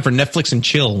no time for Netflix and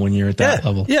chill when you're at that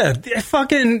level. Yeah,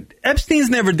 fucking Epstein's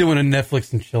never doing a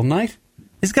Netflix and chill night.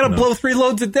 He's got to blow 3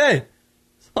 loads a day.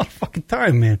 It's a lot of fucking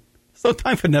time, man. There's no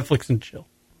time for Netflix and chill.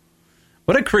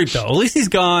 What a creep, though. At least he's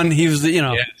gone. He was, you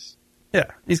know. Yes.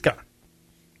 Yeah, he's gone.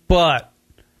 But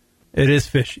it is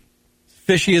fishy.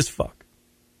 Fishy as fuck.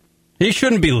 He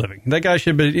shouldn't be living. That guy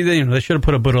should be, you know, they should have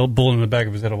put a bullet in the back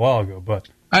of his head a while ago. But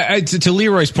to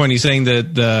Leroy's point, he's saying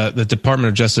that the Department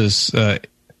of Justice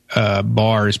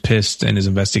Barr is pissed and is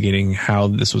investigating how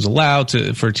this was allowed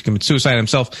for it to commit suicide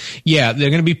himself. Yeah,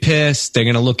 they're going to be pissed. They're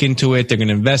going to look into it. They're going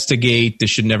to investigate. This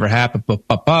should never happen.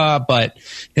 But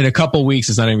in a couple of weeks,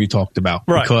 it's not going to be talked about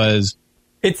because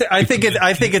I think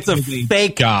it's a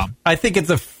fake job. I think it's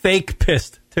a fake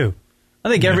pissed too. I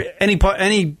think any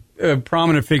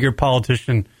prominent figure,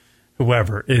 politician,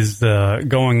 whoever is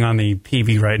going on the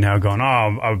TV right now, going,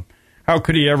 how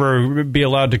could he ever be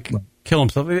allowed to kill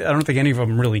himself? I don't think any of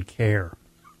them really care.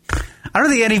 I don't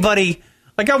think anybody.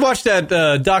 Like I watched that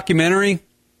documentary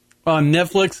on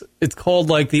Netflix. It's called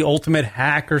like The Ultimate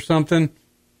Hack or something,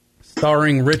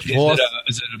 starring Rich Voss.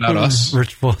 Is it about us?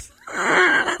 Rich Voss.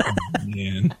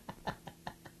 Man.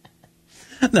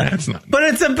 That's not. But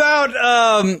it's about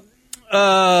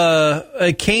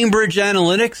Cambridge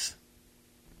Analytics.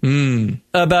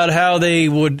 About how they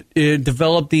would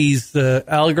develop these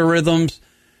algorithms.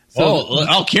 So,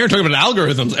 Karen talking about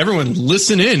algorithms. Everyone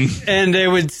listen in. And they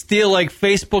would steal like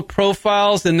Facebook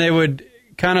profiles, and they would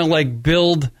kind of like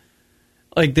build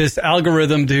like this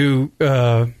algorithm to,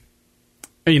 of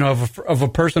a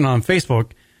person on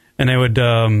Facebook, and they would,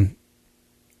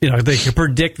 they could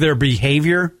predict their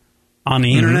behavior on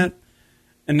the internet.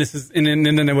 And and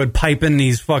then they would pipe in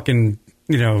these fucking,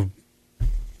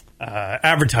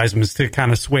 advertisements to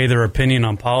kind of sway their opinion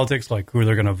on politics, like who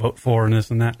they're going to vote for and this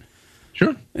and that.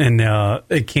 Sure. And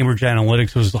Cambridge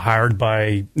Analytics was hired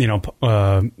by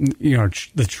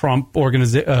the Trump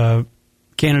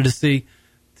candidacy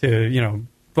to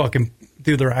fucking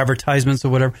do their advertisements or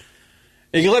whatever.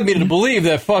 It led me to believe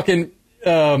that fucking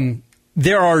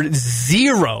there are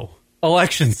 0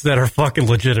 elections that are fucking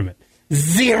legitimate.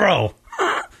 0.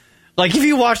 Like if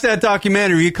you watch that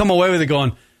documentary, you come away with it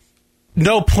going,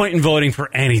 no point in voting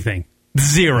for anything.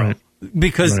 0.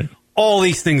 Because all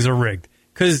these things are rigged.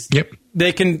 Because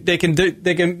they can make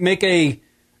they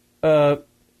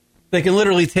can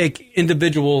literally take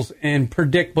individuals and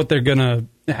predict how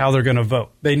they're gonna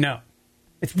vote. They know.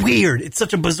 It's weird. It's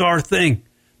such a bizarre thing.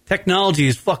 Technology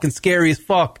is fucking scary as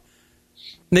fuck.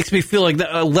 Makes me feel like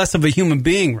less of a human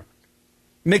being.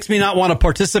 Makes me not want to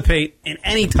participate in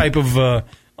any type of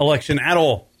election at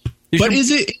all.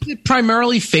 Is it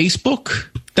primarily Facebook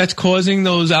that's causing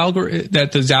those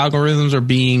algorithms are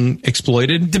being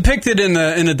exploited? Depicted in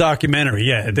the documentary,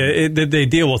 yeah. They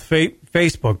deal with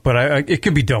Facebook, but it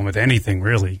could be done with anything,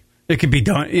 really. It could be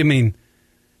done. I mean,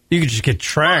 you could just get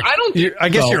tracked. I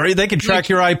guess they could track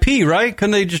your IP, right?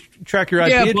 Couldn't they just track your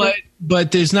IP? Yeah,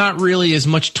 but there's not really as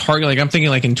much target. Like I'm thinking,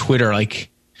 like in Twitter, like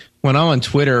when I'm on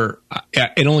Twitter,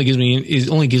 it only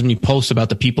gives me posts about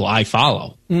the people I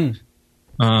follow.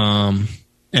 And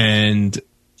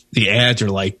the ads are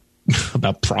like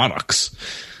about products.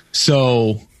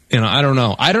 So, I don't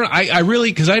know. I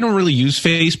really don't really use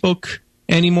Facebook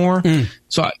anymore.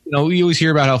 So, we always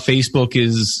hear about how Facebook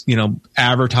is,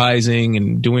 advertising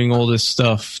and doing all this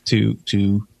stuff to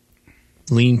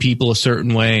lean people a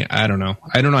certain way. I don't know.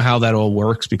 I don't know how that all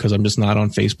works because I'm just not on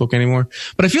Facebook anymore.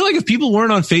 But I feel like if people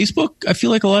weren't on Facebook, I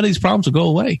feel like a lot of these problems would go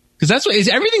away. Because that's what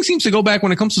everything seems to go back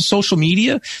when it comes to social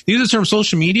media. They use the term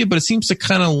social media, but it seems to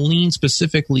kind of lean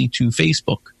specifically to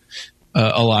Facebook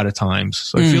a lot of times.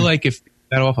 So I feel like if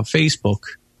that off of Facebook,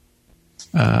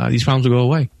 these problems will go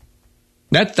away.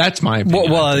 That's my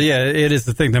opinion. Well, yeah, it is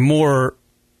the thing. The more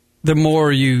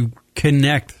you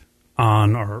connect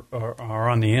on or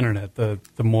on the internet, the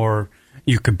more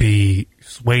you could be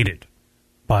swayed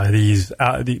by these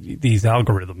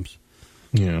algorithms.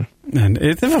 Yeah, and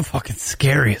it's fucking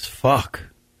scary as fuck.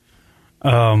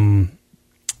 Yeah.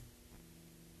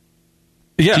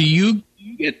 Do you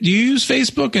use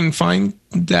Facebook and find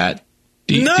that?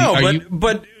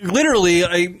 But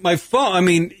literally, my phone. I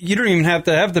mean, you don't even have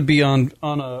to be on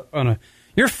a.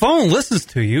 Your phone listens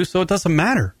to you, so it doesn't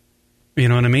matter. You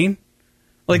know what I mean?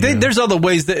 Like there's other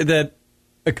ways that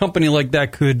a company like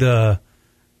that could,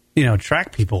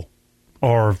 track people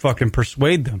or fucking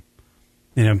persuade them,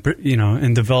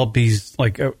 and develop these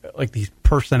like these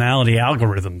personality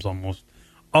algorithms almost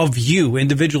of you,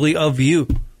 individually of you,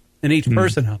 and each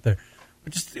person out there,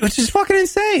 which is fucking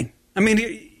insane. I mean,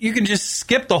 you can just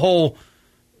skip the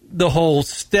whole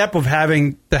step of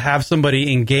having to have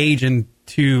somebody engage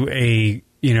into a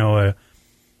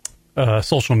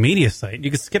social media site.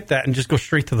 You can skip that and just go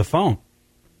straight to the phone.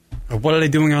 What are they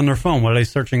doing on their phone? What are they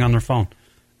searching on their phone?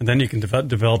 And then you can develop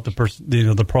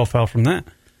the profile from that.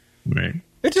 Right.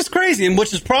 It's just crazy, and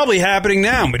which is probably happening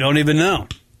now. We don't even know.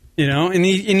 And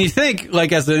you think,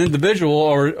 like, as an individual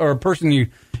or a person, you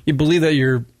believe that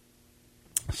you're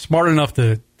smart enough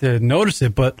to notice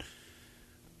it, but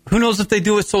who knows if they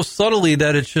do it so subtly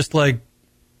that it's just like,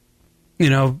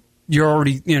 you're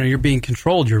already, you're being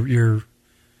controlled. Your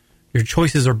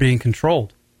choices are being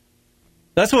controlled.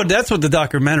 That's what the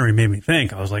documentary made me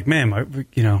think. I was like, man,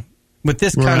 with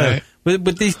this kind of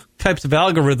with these types of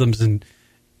algorithms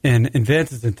and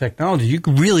advances in technology, you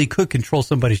really could control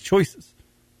somebody's choices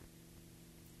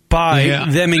by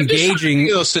them engaging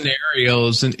those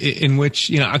scenarios in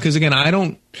which, because again,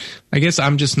 I guess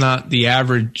I'm just not the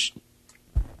average.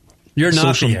 You're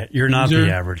not the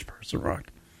average person, Rock.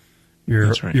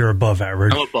 You're above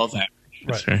average. I'm above average.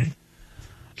 That's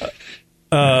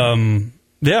right.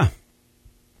 Yeah.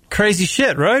 Crazy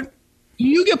shit, right?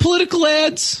 You get political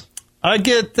ads. I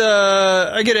get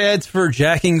ads for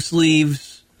jacking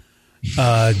sleeves,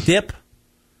 dip,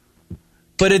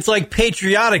 but it's like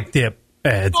patriotic dip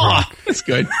ads. Oh, that's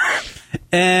good.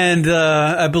 And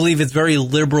I believe it's very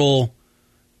liberal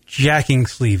jacking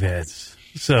sleeve ads.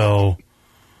 So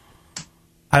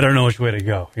I don't know which way to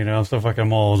go. So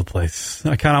I'm all over the place.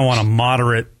 I kind of want a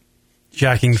moderate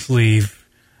jacking sleeve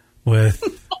with.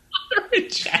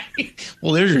 Moderate jacking.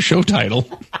 Well, there's your show title.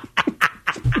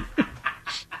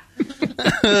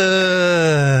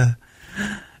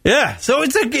 Yeah, so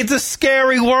it's a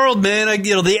scary world, man.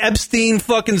 The Epstein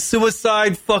fucking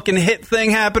suicide fucking hit thing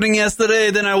happening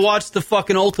yesterday. Then I watched the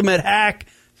fucking Ultimate Hack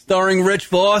starring Rich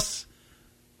Voss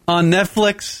on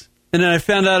Netflix, and then I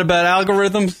found out about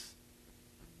algorithms.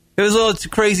 It was all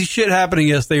crazy shit happening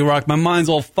yesterday, Rock. My mind's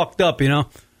all fucked up, Yeah,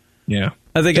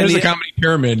 I think there's a comedy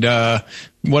pyramid.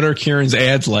 What are Kieran's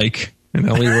ads like? And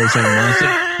Leroy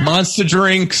saying monster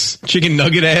drinks, chicken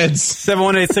nugget ads.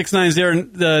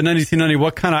 718-690-9290.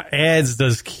 What kind of ads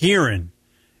does Kieran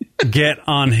get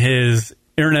on his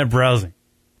internet browsing?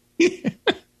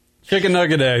 Chicken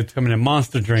nugget ads coming in.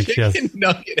 Monster drinks, chicken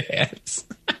nugget ads.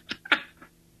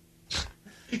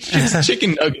 Just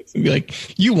chicken nuggets and be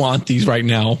like, you want these right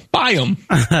now. Buy them.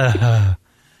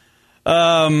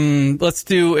 Let's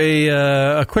do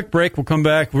a quick break. We'll come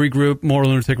back, regroup, more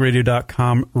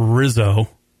lunaticradio.com, Rizzo,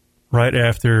 right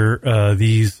after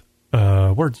these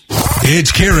words.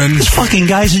 It's Kieran. This fucking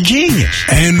guy's a genius.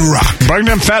 And Rock. Bring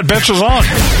them fat bitches on.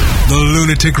 The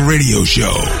Lunatic Radio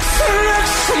Show.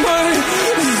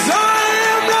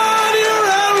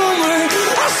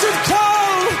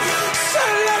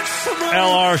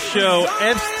 LR Show.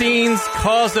 Epstein's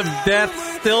cause of death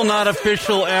still not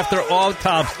official after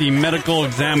autopsy. Medical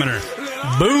examiner.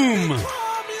 Boom.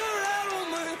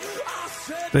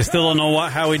 They still don't know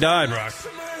how he died, Rock.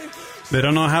 They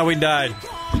don't know how he died.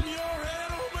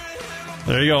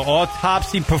 There you go.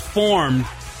 Autopsy performed.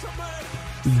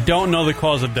 Don't know the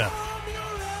cause of death.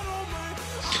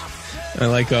 I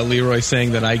like Leroy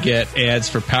saying that I get ads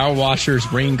for power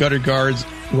washers, rain gutter guards,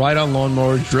 ride-on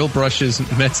lawnmower, drill brushes,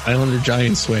 Mets Islander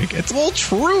Giant swag. It's all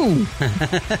true.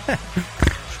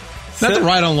 Not the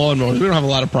ride-on lawnmowers. We don't have a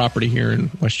lot of property here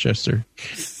in Westchester,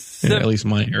 at least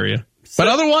my area. But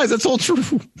otherwise, that's all true.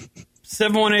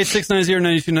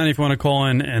 718-690-9290 if you want to call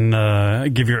in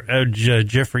and give your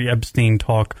Jeffrey Epstein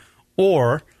talk,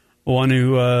 or want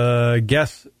to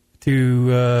guess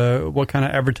to what kind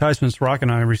of advertisements Rock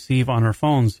and I receive on our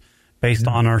phones based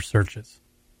on our searches.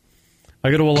 I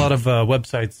go to a lot of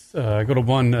websites. I go to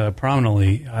one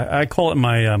prominently. I call it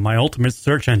my ultimate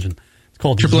search engine. It's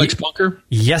called Triple X Bunker?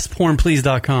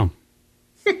 YesPornPlease.com.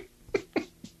 It's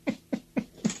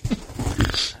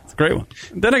a great one.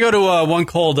 Then I go to one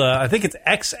called, I think it's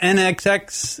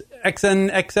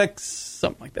XNXX,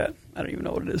 something like that. I don't even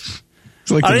know what it is. It's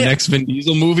like the next Vin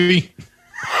Diesel movie.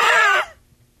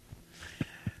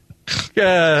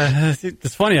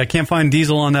 It's funny. I can't find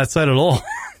Diesel on that site at all,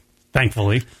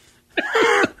 thankfully.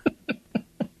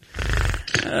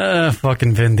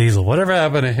 Fucking Vin Diesel. Whatever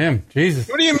happened to him? Jesus.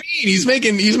 What do you mean? He's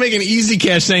making easy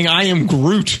cash saying I am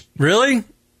Groot. Really?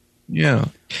 Yeah.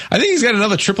 I think he's got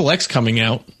another Triple X coming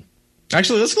out.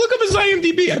 Actually, let's look up his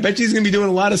IMDb. I bet you he's going to be doing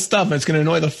a lot of stuff that's going to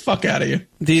annoy the fuck out of you.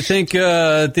 Do you think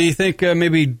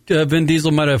maybe Vin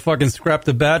Diesel might have fucking scrapped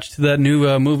the batch to that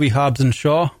new movie Hobbs and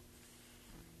Shaw?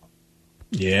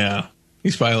 Yeah.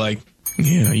 He's probably like,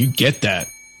 yeah, you get that.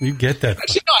 You get that.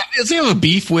 Actually, no, does he have a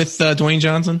beef with Dwayne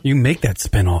Johnson? You make that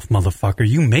spinoff, motherfucker.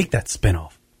 You make that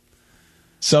spinoff.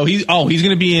 So he's going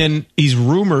to be he's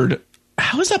rumored.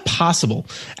 How is that possible?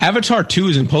 Avatar 2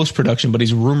 is in post-production, but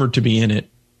he's rumored to be in it.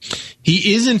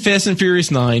 He is in Fast and Furious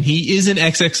 9. He is in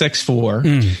XXX 4.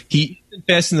 He is in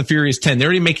Fast and the Furious 10. They're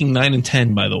already making 9 and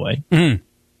 10, by the way.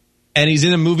 And he's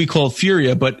in a movie called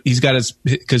Furia, but he's got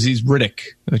because he's Riddick,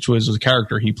 which was a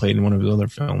character he played in one of his other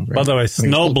films. Right? By the way,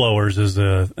 Snowblowers is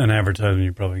an advertisement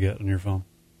you probably get on your phone.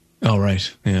 Oh,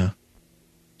 right. Yeah.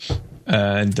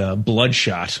 And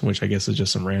Bloodshot, which I guess is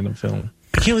just some random film.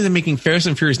 I can't believe they're making Fast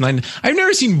and Furious 9. I've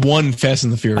never seen one Fast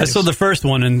and the Furious. I saw the first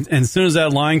one, and as soon as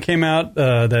that line came out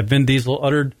that Vin Diesel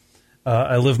uttered,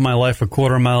 I live my life a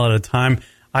quarter mile at a time,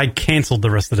 I canceled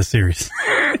the rest of the series.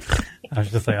 I was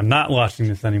just like, I'm not watching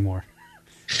this anymore.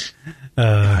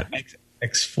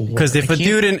 X4. Because if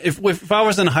if I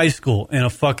was in high school and a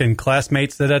fucking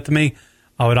classmate said that to me,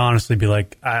 I would honestly be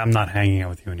like, I'm not hanging out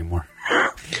with you anymore.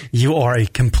 You are a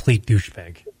complete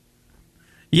douchebag.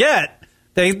 Yet,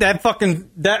 I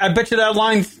bet you that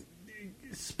line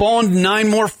spawned 9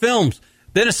 more films.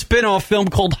 Then a spin-off film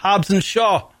called Hobbs and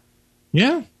Shaw.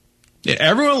 Yeah.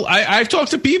 Everyone, I've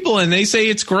talked to people and they say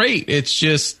it's great. It's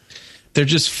just, they're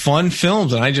just fun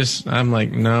films. And I'm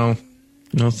like, no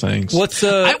thanks.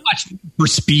 I watched for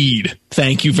Speed.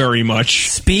 Thank you very much.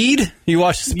 Speed? You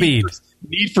watched Speed?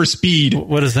 Need for Speed.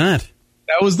 What is that?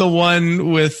 That was the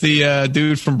one with the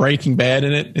dude from Breaking Bad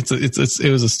in it.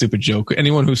 It was a stupid joke.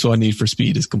 Anyone who saw Need for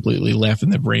Speed is completely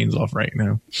laughing their brains off right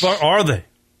now. What are they?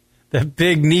 That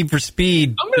big Need for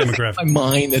Speed demographic. In my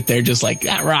mind that they're just like,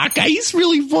 that rock guy, he's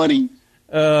really funny.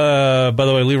 By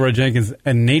the way, Leroy Jenkins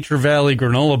and Nature Valley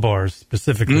granola bars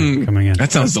specifically coming in.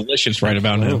 That sounds delicious right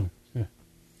about now. Yeah.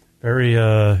 Very,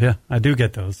 I do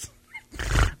get those.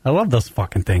 I love those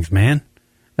fucking things, man.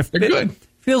 They're good.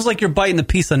 Feels like you're biting a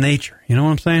piece of nature. You know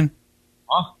what I'm saying?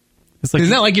 Huh? It's like,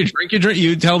 isn't that like your drink?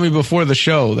 You tell me before the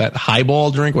show that highball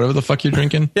drink, whatever the fuck you're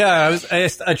drinking. Yeah,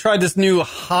 I tried this new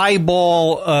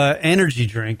highball energy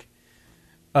drink.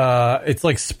 It's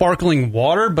like sparkling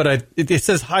water, but it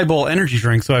says highball energy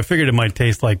drink, so I figured it might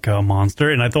taste like Monster,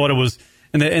 and I thought it was,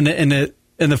 and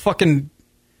the fucking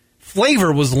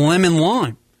flavor was lemon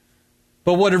lime.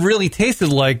 But what it really tasted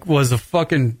like was a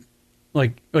fucking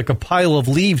like a pile of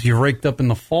leaves you raked up in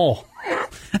the fall.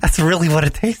 That's really what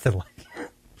it tasted like.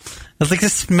 I was like,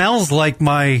 this smells like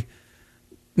my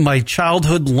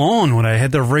childhood lawn when I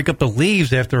had to rake up the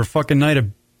leaves after a fucking night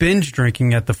of binge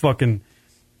drinking at the fucking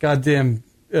goddamn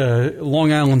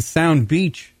Long Island Sound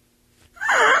beach.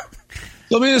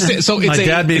 My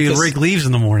dad made me rake leaves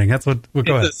in the morning. That's what. Go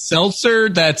ahead. A seltzer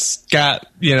that's got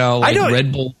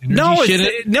Red Bull energy shit in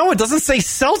it. No, it doesn't say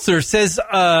seltzer. It says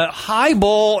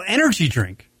highball energy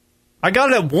drink. I got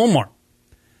it at Walmart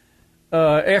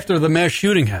after the mass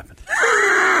shooting happened.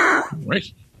 Right.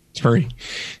 It's very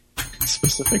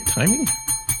specific timing.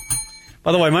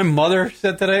 By the way, my mother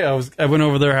said today I went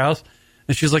over their house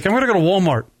and she's like, I'm going to go to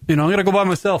Walmart. I'm going to go by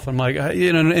myself. I'm like,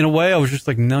 in a way, I was just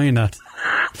like, no, you're not.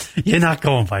 You're not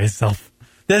going by yourself.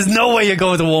 There's no way you're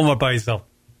going to Walmart by yourself.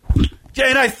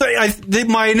 And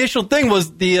my initial thing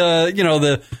was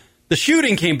the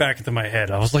shooting came back into my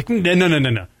head. I was like,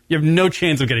 no. You have no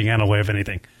chance of getting out of the way of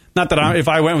anything. Not that if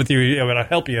I went with you, would I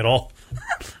help you at all?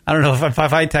 I don't know. If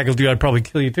I tackled you, I'd probably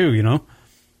kill you too,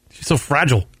 She's so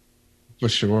fragile. For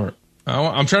sure.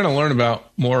 I'm trying to learn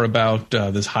more about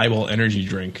this highball energy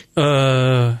drink.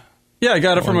 Yeah, I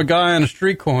got it from a guy on a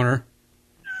street corner.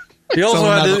 He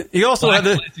also had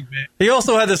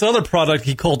this other product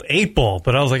he called 8-Ball,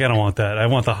 but I was like, I don't want that. I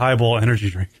want the highball energy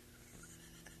drink.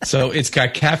 So it's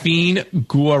got caffeine,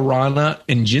 guarana,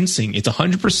 and ginseng. It's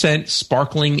 100%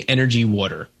 sparkling energy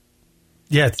water.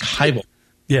 Yeah, it's highball.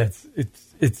 Yeah,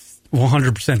 it's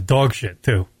 100% dog shit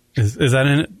too. Is that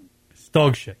in it? It's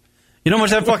dog shit. You know how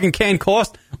much that fucking can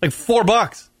cost? Like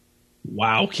 $4.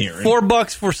 Wow, Karen.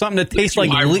 $4 for something that tastes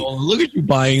like. Look at you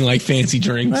buying like fancy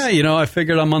drinks. I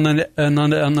figured I'm on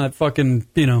that fucking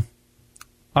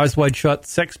Eyes Wide Shut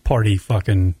sex party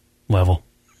fucking level.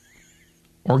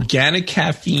 Organic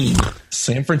caffeine,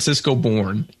 San Francisco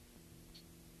born.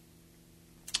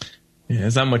 Yeah,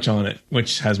 there's not much on it,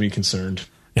 which has me concerned.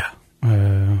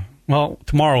 Yeah. Well,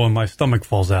 tomorrow when my stomach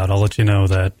falls out, I'll let you know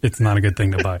that it's not a good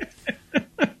thing to buy.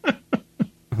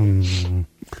 You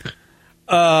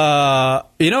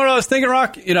know what I was thinking,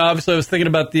 Rock? Obviously I was thinking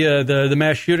about the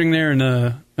mass shooting there in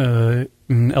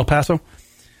El Paso.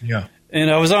 Yeah. And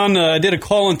I did a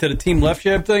call into the Team Left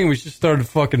Jab thing. We just started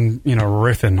fucking,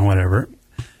 riffing or whatever.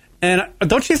 And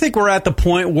don't you think we're at the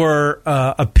point where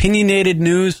opinionated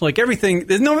news, like everything,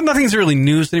 nothing's really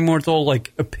news anymore. It's all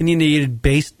like opinionated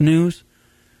based news.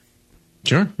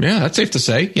 Sure. Yeah, that's safe to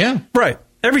say. Yeah. Right.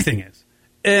 Everything is.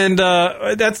 And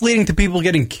that's leading to people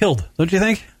getting killed, don't you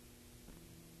think?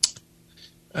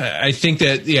 I think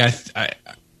that, yeah,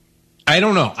 I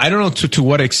don't know. I don't know to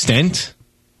what extent.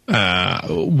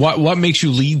 What makes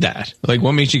you lead that? Like,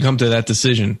 what makes you come to that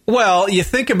decision? Well, you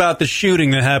think about the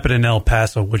shooting that happened in El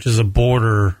Paso, which is a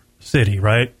border city,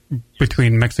 right,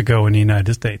 between Mexico and the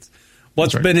United States.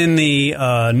 What's been in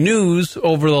the news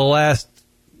over the last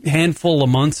handful of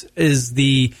months is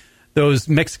those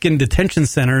Mexican detention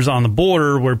centers on the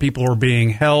border where people are being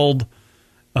held,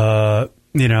 and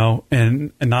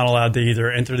not allowed to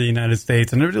either enter the United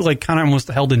States, and they're like kind of almost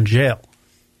held in jail.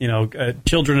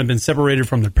 Children have been separated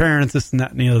from their parents, this and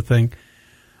that and the other thing.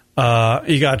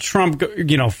 You got Trump,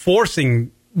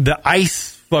 forcing the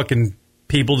ICE fucking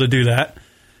people to do that.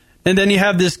 And then you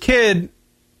have this kid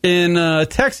in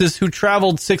Texas who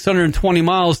traveled 620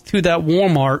 miles to that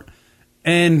Walmart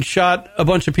and shot a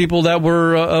bunch of people that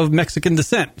were of Mexican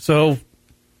descent. So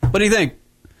what do you think?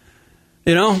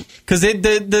 Because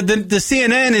the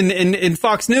CNN and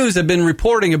Fox News have been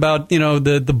reporting about,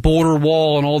 the border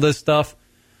wall and all this stuff.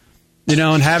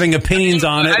 And having opinions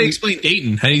on it. How do you explain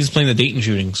Dayton? How do you explain the Dayton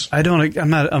shootings?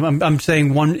 I'm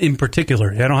saying one in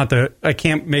particular. I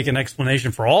can't make an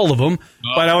explanation for all of them,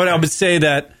 but I would say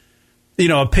that,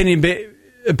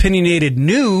 opinionated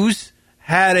news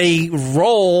had a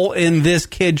role in this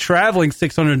kid traveling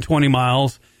 620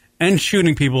 miles and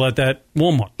shooting people at that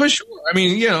Walmart. For sure. I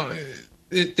mean,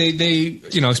 they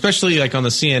especially like on the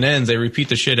CNNs, they repeat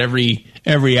the shit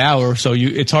every hour, so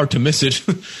it's hard to miss it.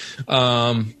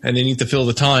 And they need to fill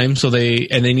the time, so they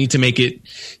need to make it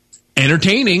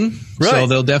entertaining. Right. So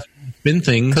they'll definitely spin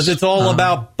things because it's all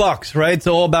about bucks, right? It's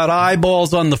all about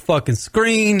eyeballs on the fucking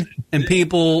screen and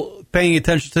people paying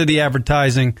attention to the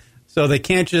advertising. So they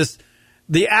can't just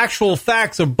the actual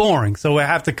facts are boring. So we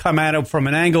have to come at it from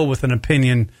an angle with an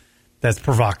opinion that's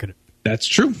provocative. That's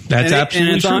true. That's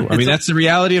absolutely true. I mean, that's the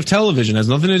reality of television. It has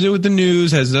nothing to do with the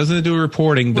news, has nothing to do with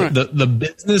reporting. Right. The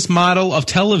business model of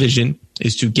television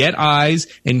is to get eyes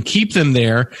and keep them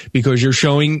there because you're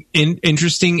showing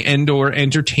interesting and or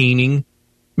entertaining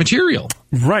material.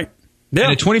 Right. Yeah.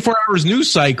 In a 24 hours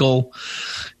news cycle,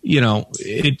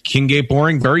 it can get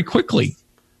boring very quickly.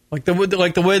 Like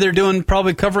the way they're doing,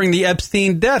 probably covering the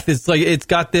Epstein death. It's like it's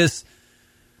got this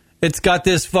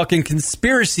fucking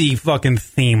conspiracy fucking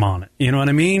theme on it. You know what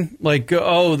I mean? Like,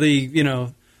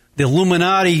 the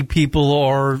Illuminati people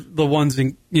are the ones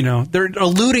they're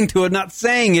alluding to it, not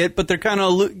saying it, but they're kind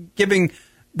of giving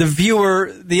the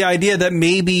viewer the idea that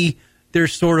maybe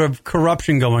there's sort of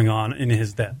corruption going on in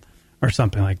his death or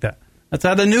something like that. That's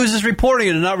how the news is reporting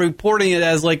it and not reporting it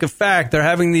as like a fact. They're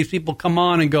having these people come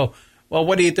on and go, well,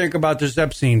 what do you think about this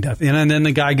Epstein death? And then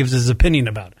the guy gives his opinion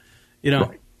about it.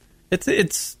 Right.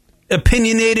 It's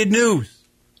opinionated news.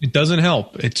 It doesn't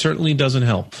help. It certainly doesn't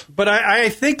help. But I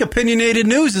think opinionated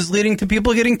news is leading to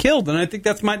people getting killed, and I think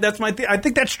I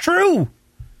think that's true.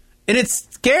 And it's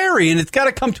scary, and it's got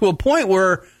to come to a point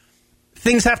where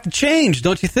things have to change,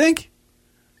 don't you think?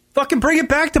 Fucking bring it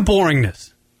back to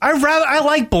boringness. I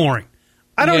like boring.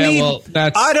 I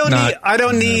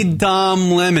don't need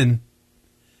Don Lemon.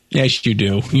 Yes, you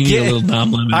do. You need a little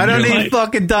Don Lemon. I don't need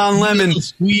fucking Don Lemon.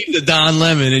 Squeeze the Don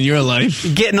Lemon in your life.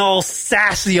 Getting all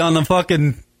sassy on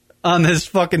this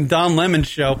fucking Don Lemon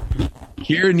show.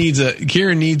 Kieran needs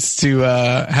to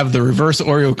have the reverse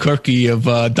Oreo cookie of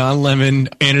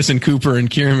DonLemon, Anderson Cooper, and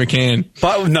Kieran McCann.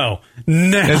 But no,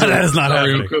 that is not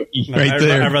happening. Right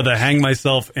there. I'd rather hang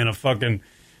myself in a fucking.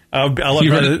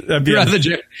 You'd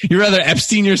rather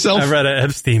Epstein yourself? I'd rather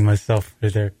Epstein myself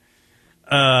right there.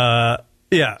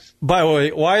 Yeah. By the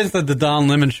way, why is the Don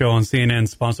Lemon show on CNN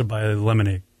sponsored by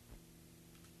Lemonade?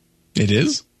 It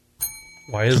is?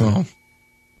 Why is it?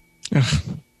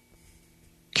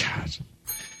 God.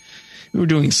 We were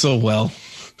doing so well.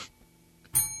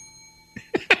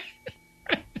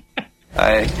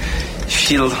 I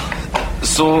feel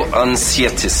so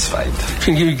unsatisfied.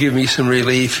 Can you give me some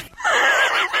relief?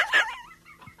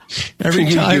 Every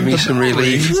time you give me some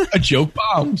relief. A joke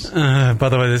bombs. By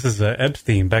the way, this is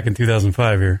Epstein back in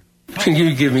 2005 here. Can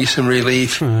you give me some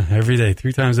relief? Every day,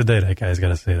 3 times a day, that guy's got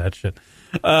to say that shit.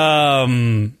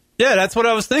 Yeah, that's what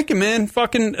I was thinking, man.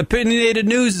 Fucking opinionated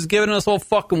news is giving us all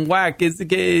fucking whack.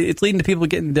 It's leading to people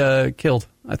getting killed,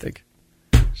 I think.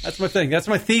 That's my thing. That's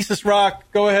my thesis,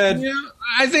 Rock. Go ahead. Yeah,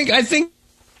 I think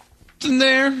in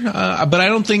there, but I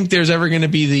don't think there's ever going to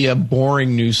be the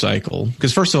boring news cycle.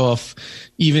 Because first off,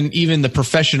 even the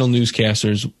professional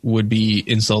newscasters would be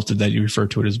insulted that you refer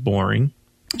to it as boring.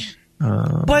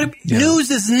 But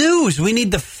news is news. We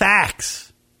need the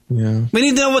facts. Yeah, we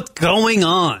need to know what's going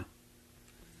on.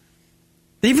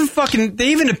 They even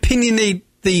opinionate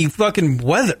the fucking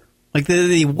weather. Like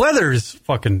the weather is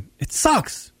fucking. It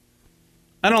sucks.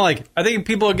 I don't like it. I think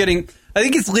people are getting. I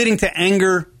think it's leading to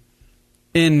anger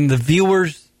in the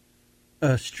viewers,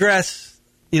 stress.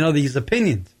 These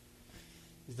opinions,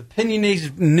 these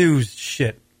opinionated news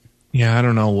shit. Yeah, I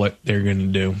don't know what they're going to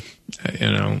do.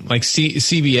 Like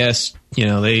CBS,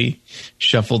 they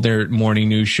shuffled their morning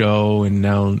news show, and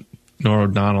now Norah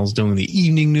O'Donnell's doing the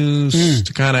evening news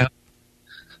to kind of,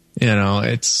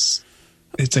 it's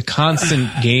a constant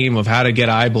game of how to get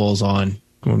eyeballs on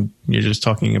when you're just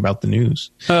talking about the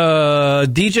news.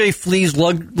 DJ flees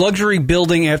luxury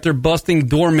building after busting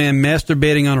doorman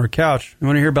masturbating on her couch. You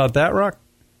want to hear about that, Rock?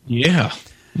 Yeah.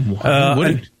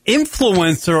 An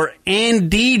influencer and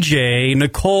DJ,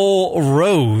 Nicole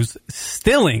Rose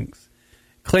Stillings,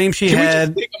 claims she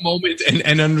had... we just take a moment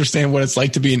and understand what it's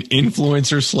like to be an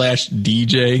influencer /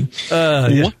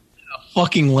 DJ? What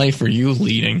fucking life are you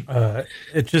leading? What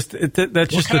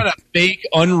kind of fake,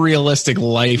 unrealistic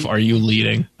life are you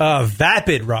leading?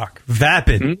 Vapid, Rock.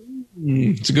 Vapid.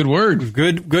 It's a good word.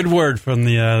 Good word from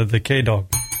the K-Dog.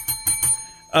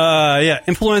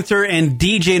 Influencer and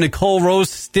DJ Nicole Rose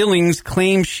Stillings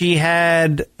claims she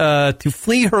had to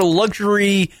flee her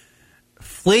luxury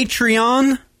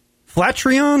Flatrion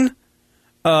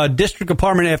district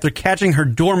apartment after catching her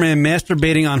doorman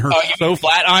masturbating on her sofa.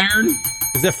 Flatiron?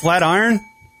 Is that Flatiron?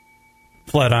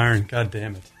 Flatiron. God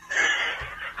damn it.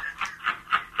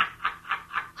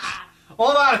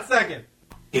 Hold on a second.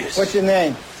 Yes. What's your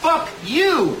name? Fuck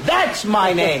you! That's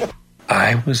my name!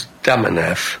 I was dumb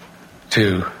enough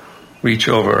to reach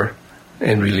over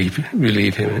and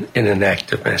relieve him in an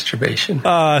act of masturbation.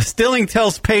 Stilling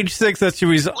tells Page Six that she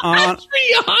was on...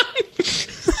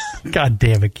 God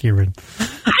damn it, Kieran.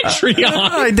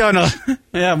 I don't know.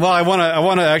 Yeah, well, I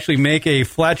want to actually make a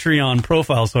Flatrion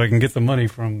profile so I can get the money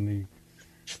for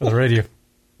the radio.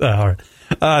 All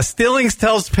right. Stillings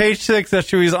tells Page Six that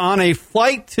she was on a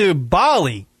flight to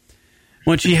Bali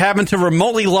when she happened to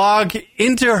remotely log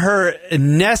into her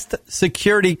Nest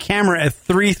security camera at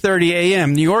 3:30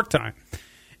 a.m. New York time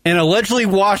and allegedly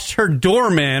watched her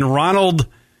doorman, Ronald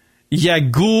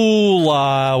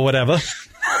Yagula, whatever.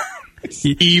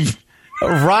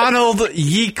 Ronald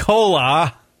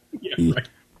Yicola. Yeah,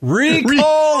 right.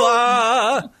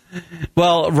 Ricola.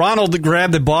 Well, Ronald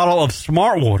grabbed a bottle of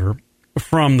Smart Water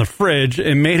from the fridge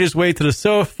and made his way to the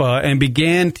sofa and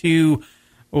began to,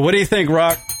 what do you think,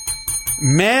 Rock?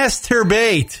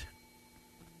 Masturbate.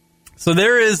 So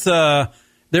there is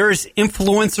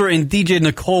influencer and DJ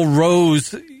Nicole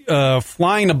Rose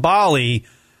flying to Bali,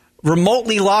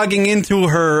 remotely logging into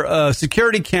her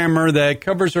security camera that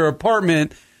covers her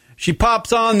apartment. She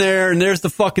pops on there, and there's the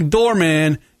fucking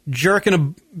doorman jerking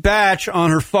a batch on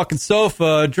her fucking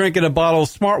sofa, drinking a bottle of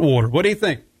Smart Water. What do you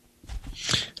think?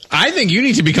 I think you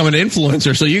need to become an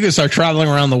influencer so you can start traveling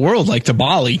around the world, like to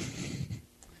Bali.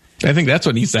 I think that's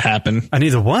what needs to happen. I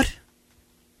need a what?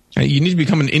 You need to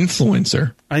become an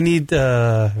influencer. I need,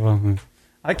 I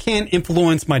can't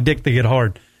influence my dick to get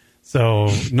hard. So,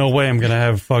 no way I'm going to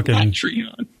have fucking...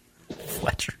 Flatrion.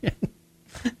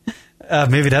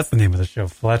 Maybe that's the name of the show,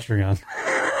 Flatrion.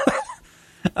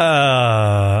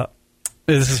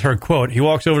 This is her quote. He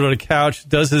walks over to the couch,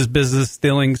 does his business,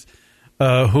 Stillings, who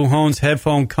owns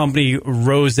headphone company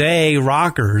Rose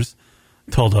Rockers,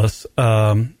 told us.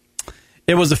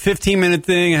 It was a 15-minute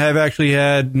thing. I have actually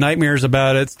had nightmares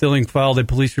about it. Stilling filed a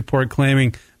police report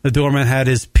claiming the doorman had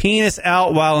his penis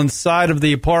out while inside of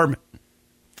the apartment.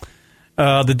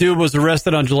 The dude was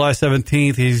arrested on July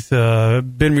 17th. He's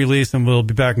been released and will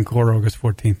be back in court August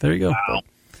 14th. There you go. Wow.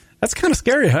 That's kind of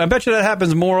scary. I bet you that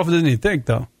happens more often than you think,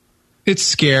 though. It's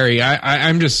scary.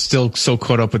 I'm just still so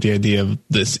caught up with the idea of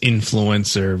this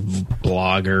influencer,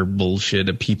 blogger bullshit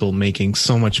of people making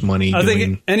so much money. I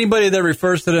think anybody that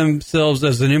refers to themselves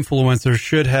as an influencer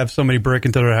should have somebody break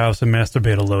into their house and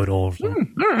masturbate a load all over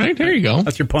them. All right, there you go.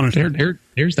 That's your punishment.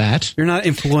 There's that. You're not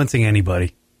influencing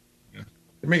anybody.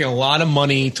 They're making a lot of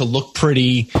money to look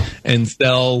pretty and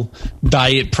sell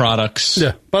diet products.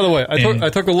 Yeah. By the way,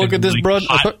 I took a look at this broad.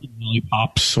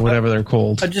 Lollipops, whatever they're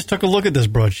called. I just took a look at this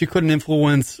broad. She couldn't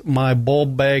influence my ball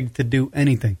bag to do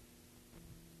anything.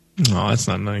 Oh, that's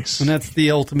not nice. And that's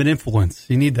the ultimate influence.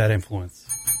 You need that influence.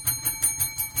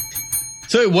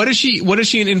 So what is she an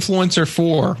influencer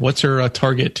for? What's her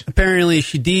target? Apparently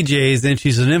she DJs, then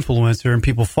she's an influencer, and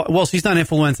people... well, she's not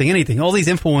influencing anything. All these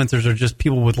influencers are just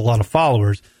people with a lot of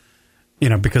followers,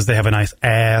 because they have a nice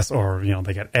ass or,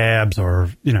 they got abs or,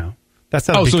 that's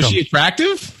how. Oh, so is she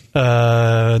attractive?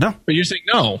 No. But you're saying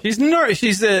no.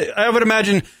 She's I would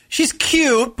imagine she's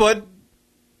cute, but,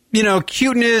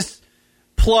 cuteness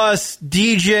plus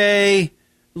DJ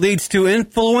leads to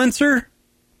influencer.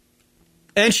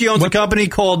 And she owns a company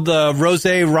called Rose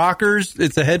Rockers.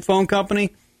 It's a headphone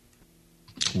company.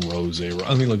 Let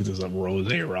me look at this up.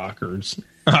 Rose Rockers.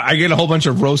 I get a whole bunch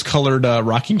of rose-colored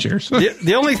rocking chairs.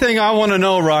 The only thing I want to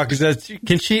know, Rock, is that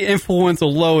can she influence a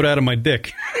load out of my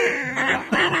dick?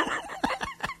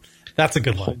 That's a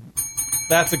good one.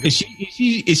 That's a good. Is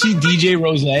she DJ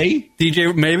Rose?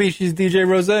 DJ, maybe she's DJ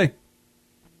Rose. I'm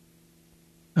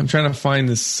trying to find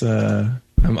this.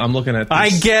 I'm looking at this. I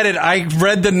get it. I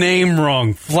read the name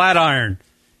wrong. Flatiron.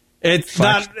 It's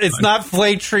not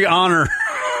Flatree Honor.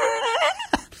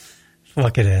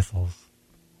 Fucking assholes.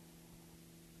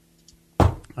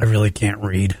 I really can't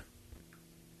read.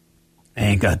 I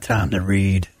ain't got time to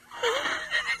read.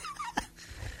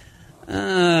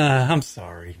 I'm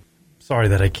sorry. Sorry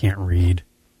that I can't read.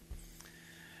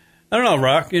 I don't know,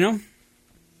 Rock, you know?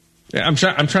 Yeah, I'm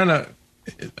trying to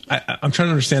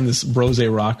understand this Rose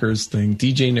Rockers thing.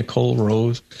 DJ Nicole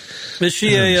Rose. Is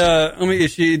she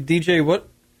is she a DJ what?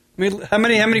 I mean, how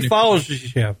many followers does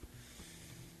she have?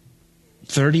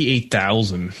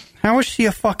 38,000. How is she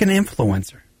a fucking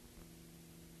influencer?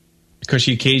 Because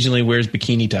she occasionally wears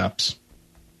bikini tops.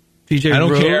 DJ I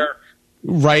don't Rose? care.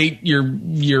 Write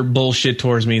your bullshit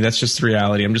towards me. That's just the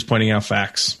reality. I'm just pointing out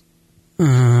facts.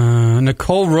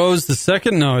 Nicole Rose the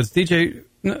second? No, it's DJ.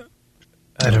 No,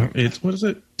 I don't. It's what is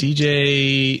it?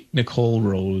 DJ Nicole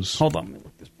Rose. Hold on, let me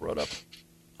look this broad up.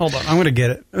 Hold on, I'm gonna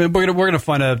get it. We're gonna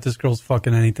find out if this girl's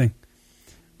fucking anything.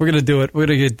 We're gonna do it. We're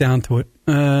gonna get down to it.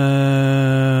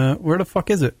 Where the fuck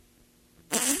is it?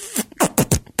 I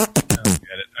don't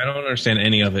get it. I don't understand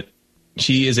any of it.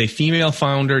 She is a female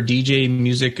founder, DJ,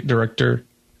 music director.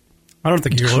 I don't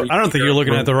think you're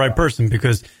looking at the right person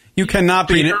because you cannot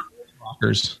be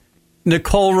rockers.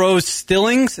 Nicole Rose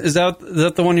Stillings. Is that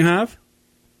the one you have?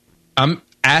 I'm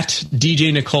at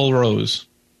DJ Nicole Rose.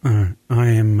 All right.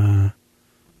 I'm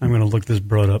going to look this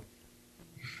broad up.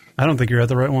 I don't think you're at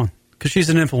the right one because she's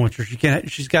an influencer.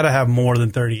 She's got to have more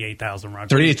than 38,000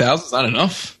 rockers. 38,000 is not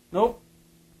enough. Nope.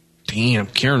 Damn,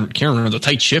 Karen runs a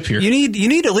tight ship here. You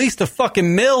need at least a fucking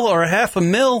 $1 or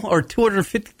 $500,000 or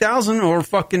 250,000 or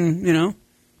fucking, you know.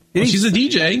 She's a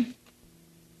DJ.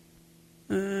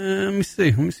 Let me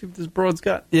see what this broad's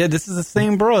got. Yeah, this is the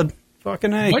same broad.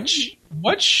 Fucking A.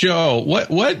 What show? What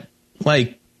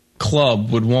like club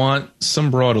would want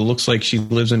some broad who looks like she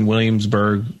lives in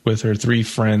Williamsburg with her 3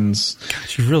 friends? God,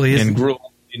 she really is. And grew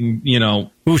up in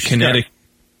Connecticut.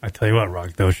 I tell you what,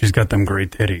 Rock, though, she's got them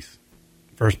great titties.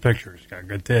 First picture, she's got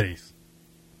good titties.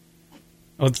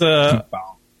 Let's let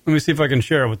me see if I can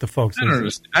share it with the folks. I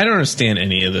don't understand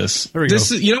any of this. There we go.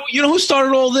 You know who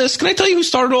started all this? Can I tell you who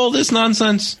started all this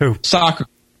nonsense? Who? Soccer.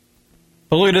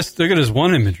 But look at this. Look at this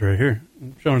one image right here.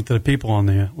 I'm showing it to the people on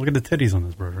the. Look at the titties on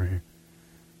this bird right here.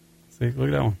 See, look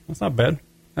at that one. That's not bad.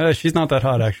 She's not that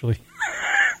hot, actually.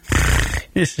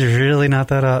 She's really not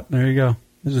that hot. There you go.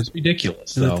 This is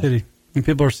ridiculous. This is a titty. And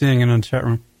people are seeing it in the chat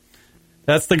room.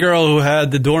 That's the girl who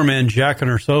had the doorman jack on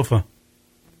her sofa.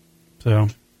 So,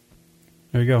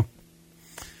 there you go.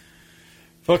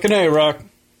 Fucking A, Rock.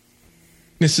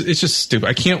 It's just stupid.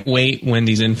 I can't wait when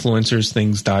these influencers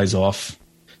things dies off.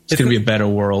 It's going to be a better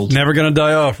world. Never going to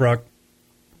die off, Rock.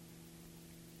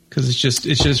 Because it's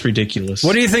just ridiculous.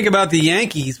 What do you think about the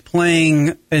Yankees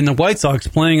playing and the White Sox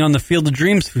playing on the Field of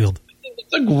Dreams field?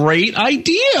 It's a great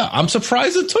idea. I'm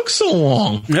surprised it took so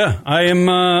long. Yeah,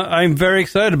 I'm very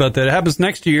excited about that. It happens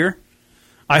next year.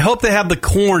 I hope they have the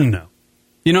corn, though.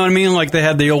 You know what I mean? Like they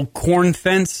had the old corn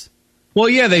fence. Well,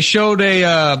 yeah, they showed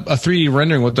a 3D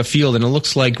rendering with the field, and it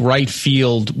looks like right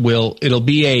field there'll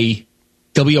be a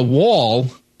wall,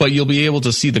 but you'll be able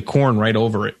to see the corn right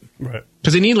over it. Right.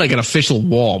 Because they need like an official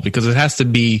wall because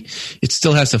it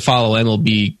still has to follow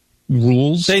MLB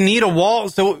rules. They need a wall.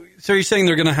 So you're saying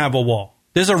they're going to have a wall?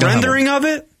 There's a rendering of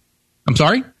it? I'm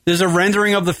sorry? There's a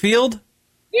rendering of the field?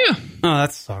 Yeah. Oh,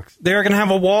 that sucks. They're going to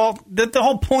have a wall? The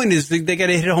whole point is they got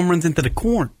to hit home runs into the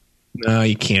corn. No,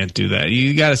 you can't do that.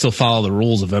 You got to still follow the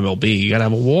rules of MLB. You got to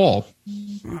have a wall.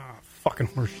 Oh, fucking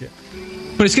horseshit.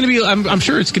 But it's going to be, I'm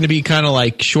sure it's going to be kind of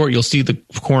like short. You'll see the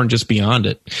corn just beyond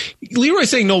it. Leroy's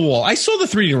saying no wall. I saw the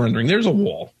 3D rendering. There's a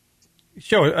wall.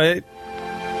 Show it.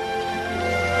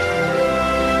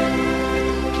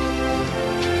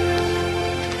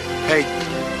 Hey,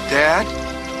 Dad?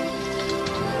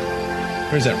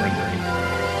 Where's that rendering?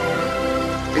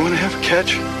 You want to have a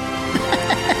catch?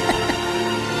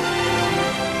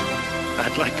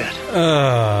 I'd like that.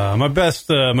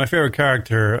 My favorite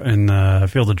character in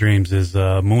Field of Dreams is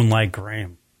Moonlight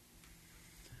Graham.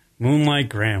 Moonlight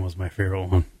Graham was my favorite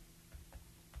one.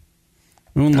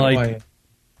 Moonlight.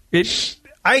 I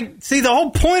see. The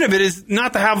whole point of it is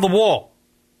not to have the wall.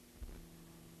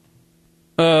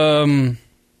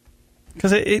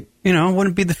 Because it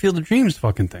wouldn't be the Field of Dreams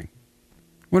fucking thing.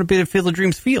 Wouldn't be the Field of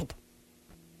Dreams field.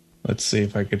 Let's see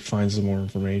if I could find some more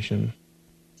information.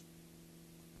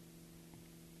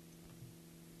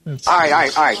 All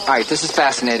right. This is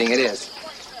fascinating. It is.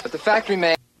 But the fact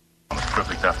remains... On a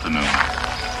perfect afternoon,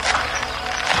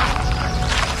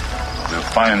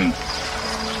 they'll find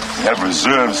they have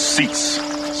reserved seats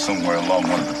somewhere along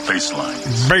one of the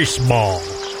baselines. Baseball.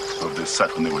 So they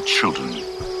sat when they were children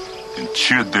and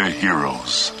cheered their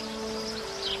heroes.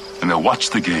 And they'll watch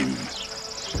the game.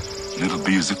 And it'll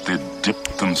be as if they'd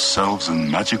dipped themselves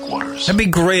in magic waters. That'd be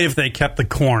great if they kept the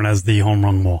corn as the home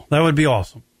run wall. That would be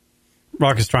awesome.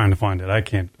 Rock is trying to find it. I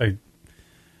can't.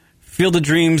 Field of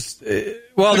Dreams.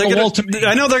 Well, I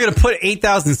know they're going to put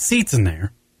 8,000 seats in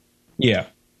there. Yeah.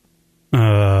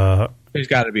 There's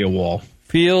got to be a wall.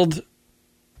 Field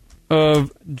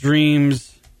of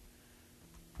Dreams.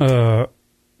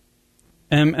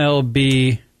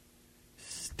 MLB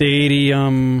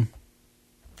Stadium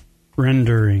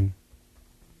rendering.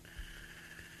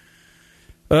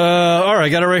 All right, I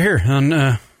got it right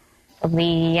here. The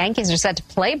Yankees are set to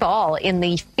play ball in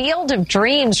the Field of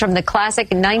Dreams from the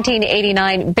classic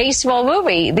 1989 baseball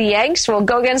movie. The Yanks will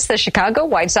go against the Chicago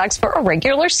White Sox for a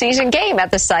regular season game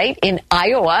at the site in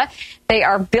Iowa. They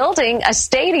are building a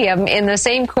stadium in the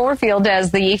same cornfield as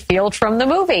the field from the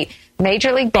movie.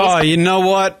 Major League Baseball. Oh, you know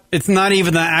what? It's not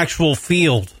even the actual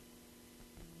field.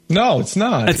 No, it's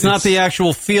not. It's not the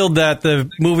actual field that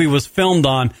the movie was filmed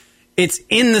on. It's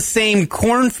in the same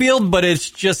cornfield, but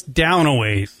it's just down a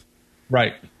ways.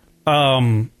 Right.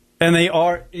 And they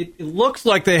are, it looks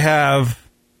like they are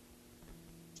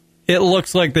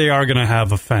going to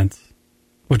have a fence,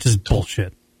 which is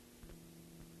bullshit.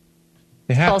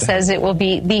 Paul says it will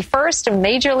be the first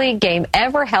Major League game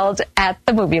ever held at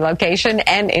the movie location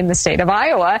and in the state of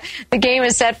Iowa. The game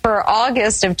is set for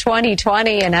August of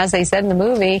 2020, and as they said in the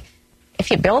movie,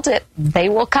 if you build it, they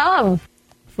will come.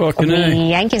 Fucking A.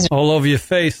 Yankees all over your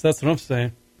face. That's what I'm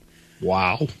saying.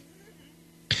 Wow.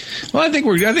 Well, I think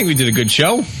we did a good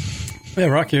show. Yeah,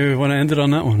 Rocky, you want to end it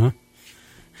on that one, huh?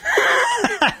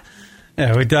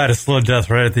 Yeah, we died a slow death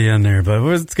right at the end there, but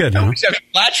it's good. No,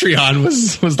 Flatreon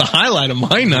was the highlight of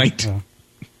my night. Yeah.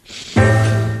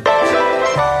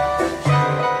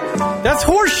 That's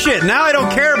horse shit. Now I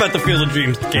don't care about the Field of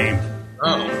Dreams game.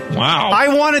 Oh, wow. I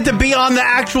wanted to be on the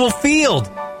actual field.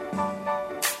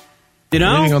 You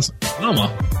know?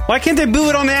 Why can't they do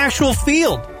it on the actual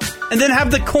field? And then have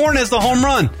the corn as the home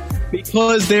run?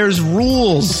 Because there's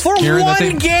rules. For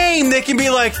one game, they can be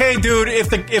like, hey, dude, if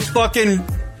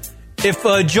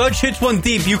Judge hits one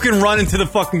deep, you can run into the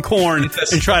fucking corn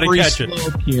and try to catch it.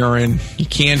 Kieran, you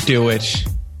can't do it.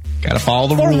 Got to follow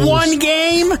the rules. For one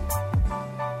game?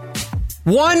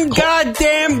 One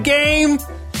goddamn game?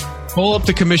 Pull up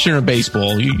the commissioner of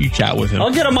baseball. You chat with him.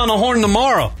 I'll get him on the horn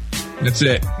tomorrow. That's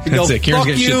it. That's it. Kieran's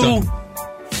getting shit done.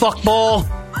 Fuck ball.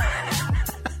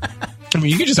 I mean,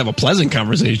 you can just have a pleasant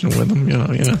conversation with him. You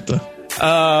don't have to.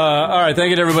 All right.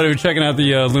 Thank you to everybody for checking out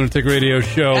the Lunatic Radio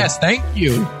show. Yes, thank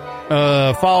you.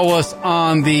 Follow us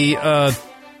on the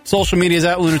social medias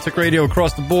at Lunatic Radio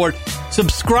across the board.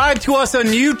 Subscribe to us on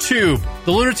YouTube.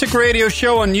 The Lunatic Radio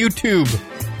show on YouTube.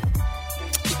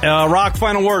 Rock,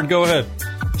 final word. Go ahead.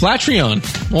 Flatreon.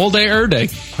 All day, day.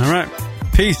 All right.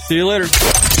 Peace. See you later.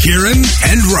 Kieran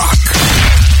and Rock.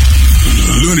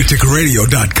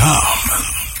 LunaticRadio.com.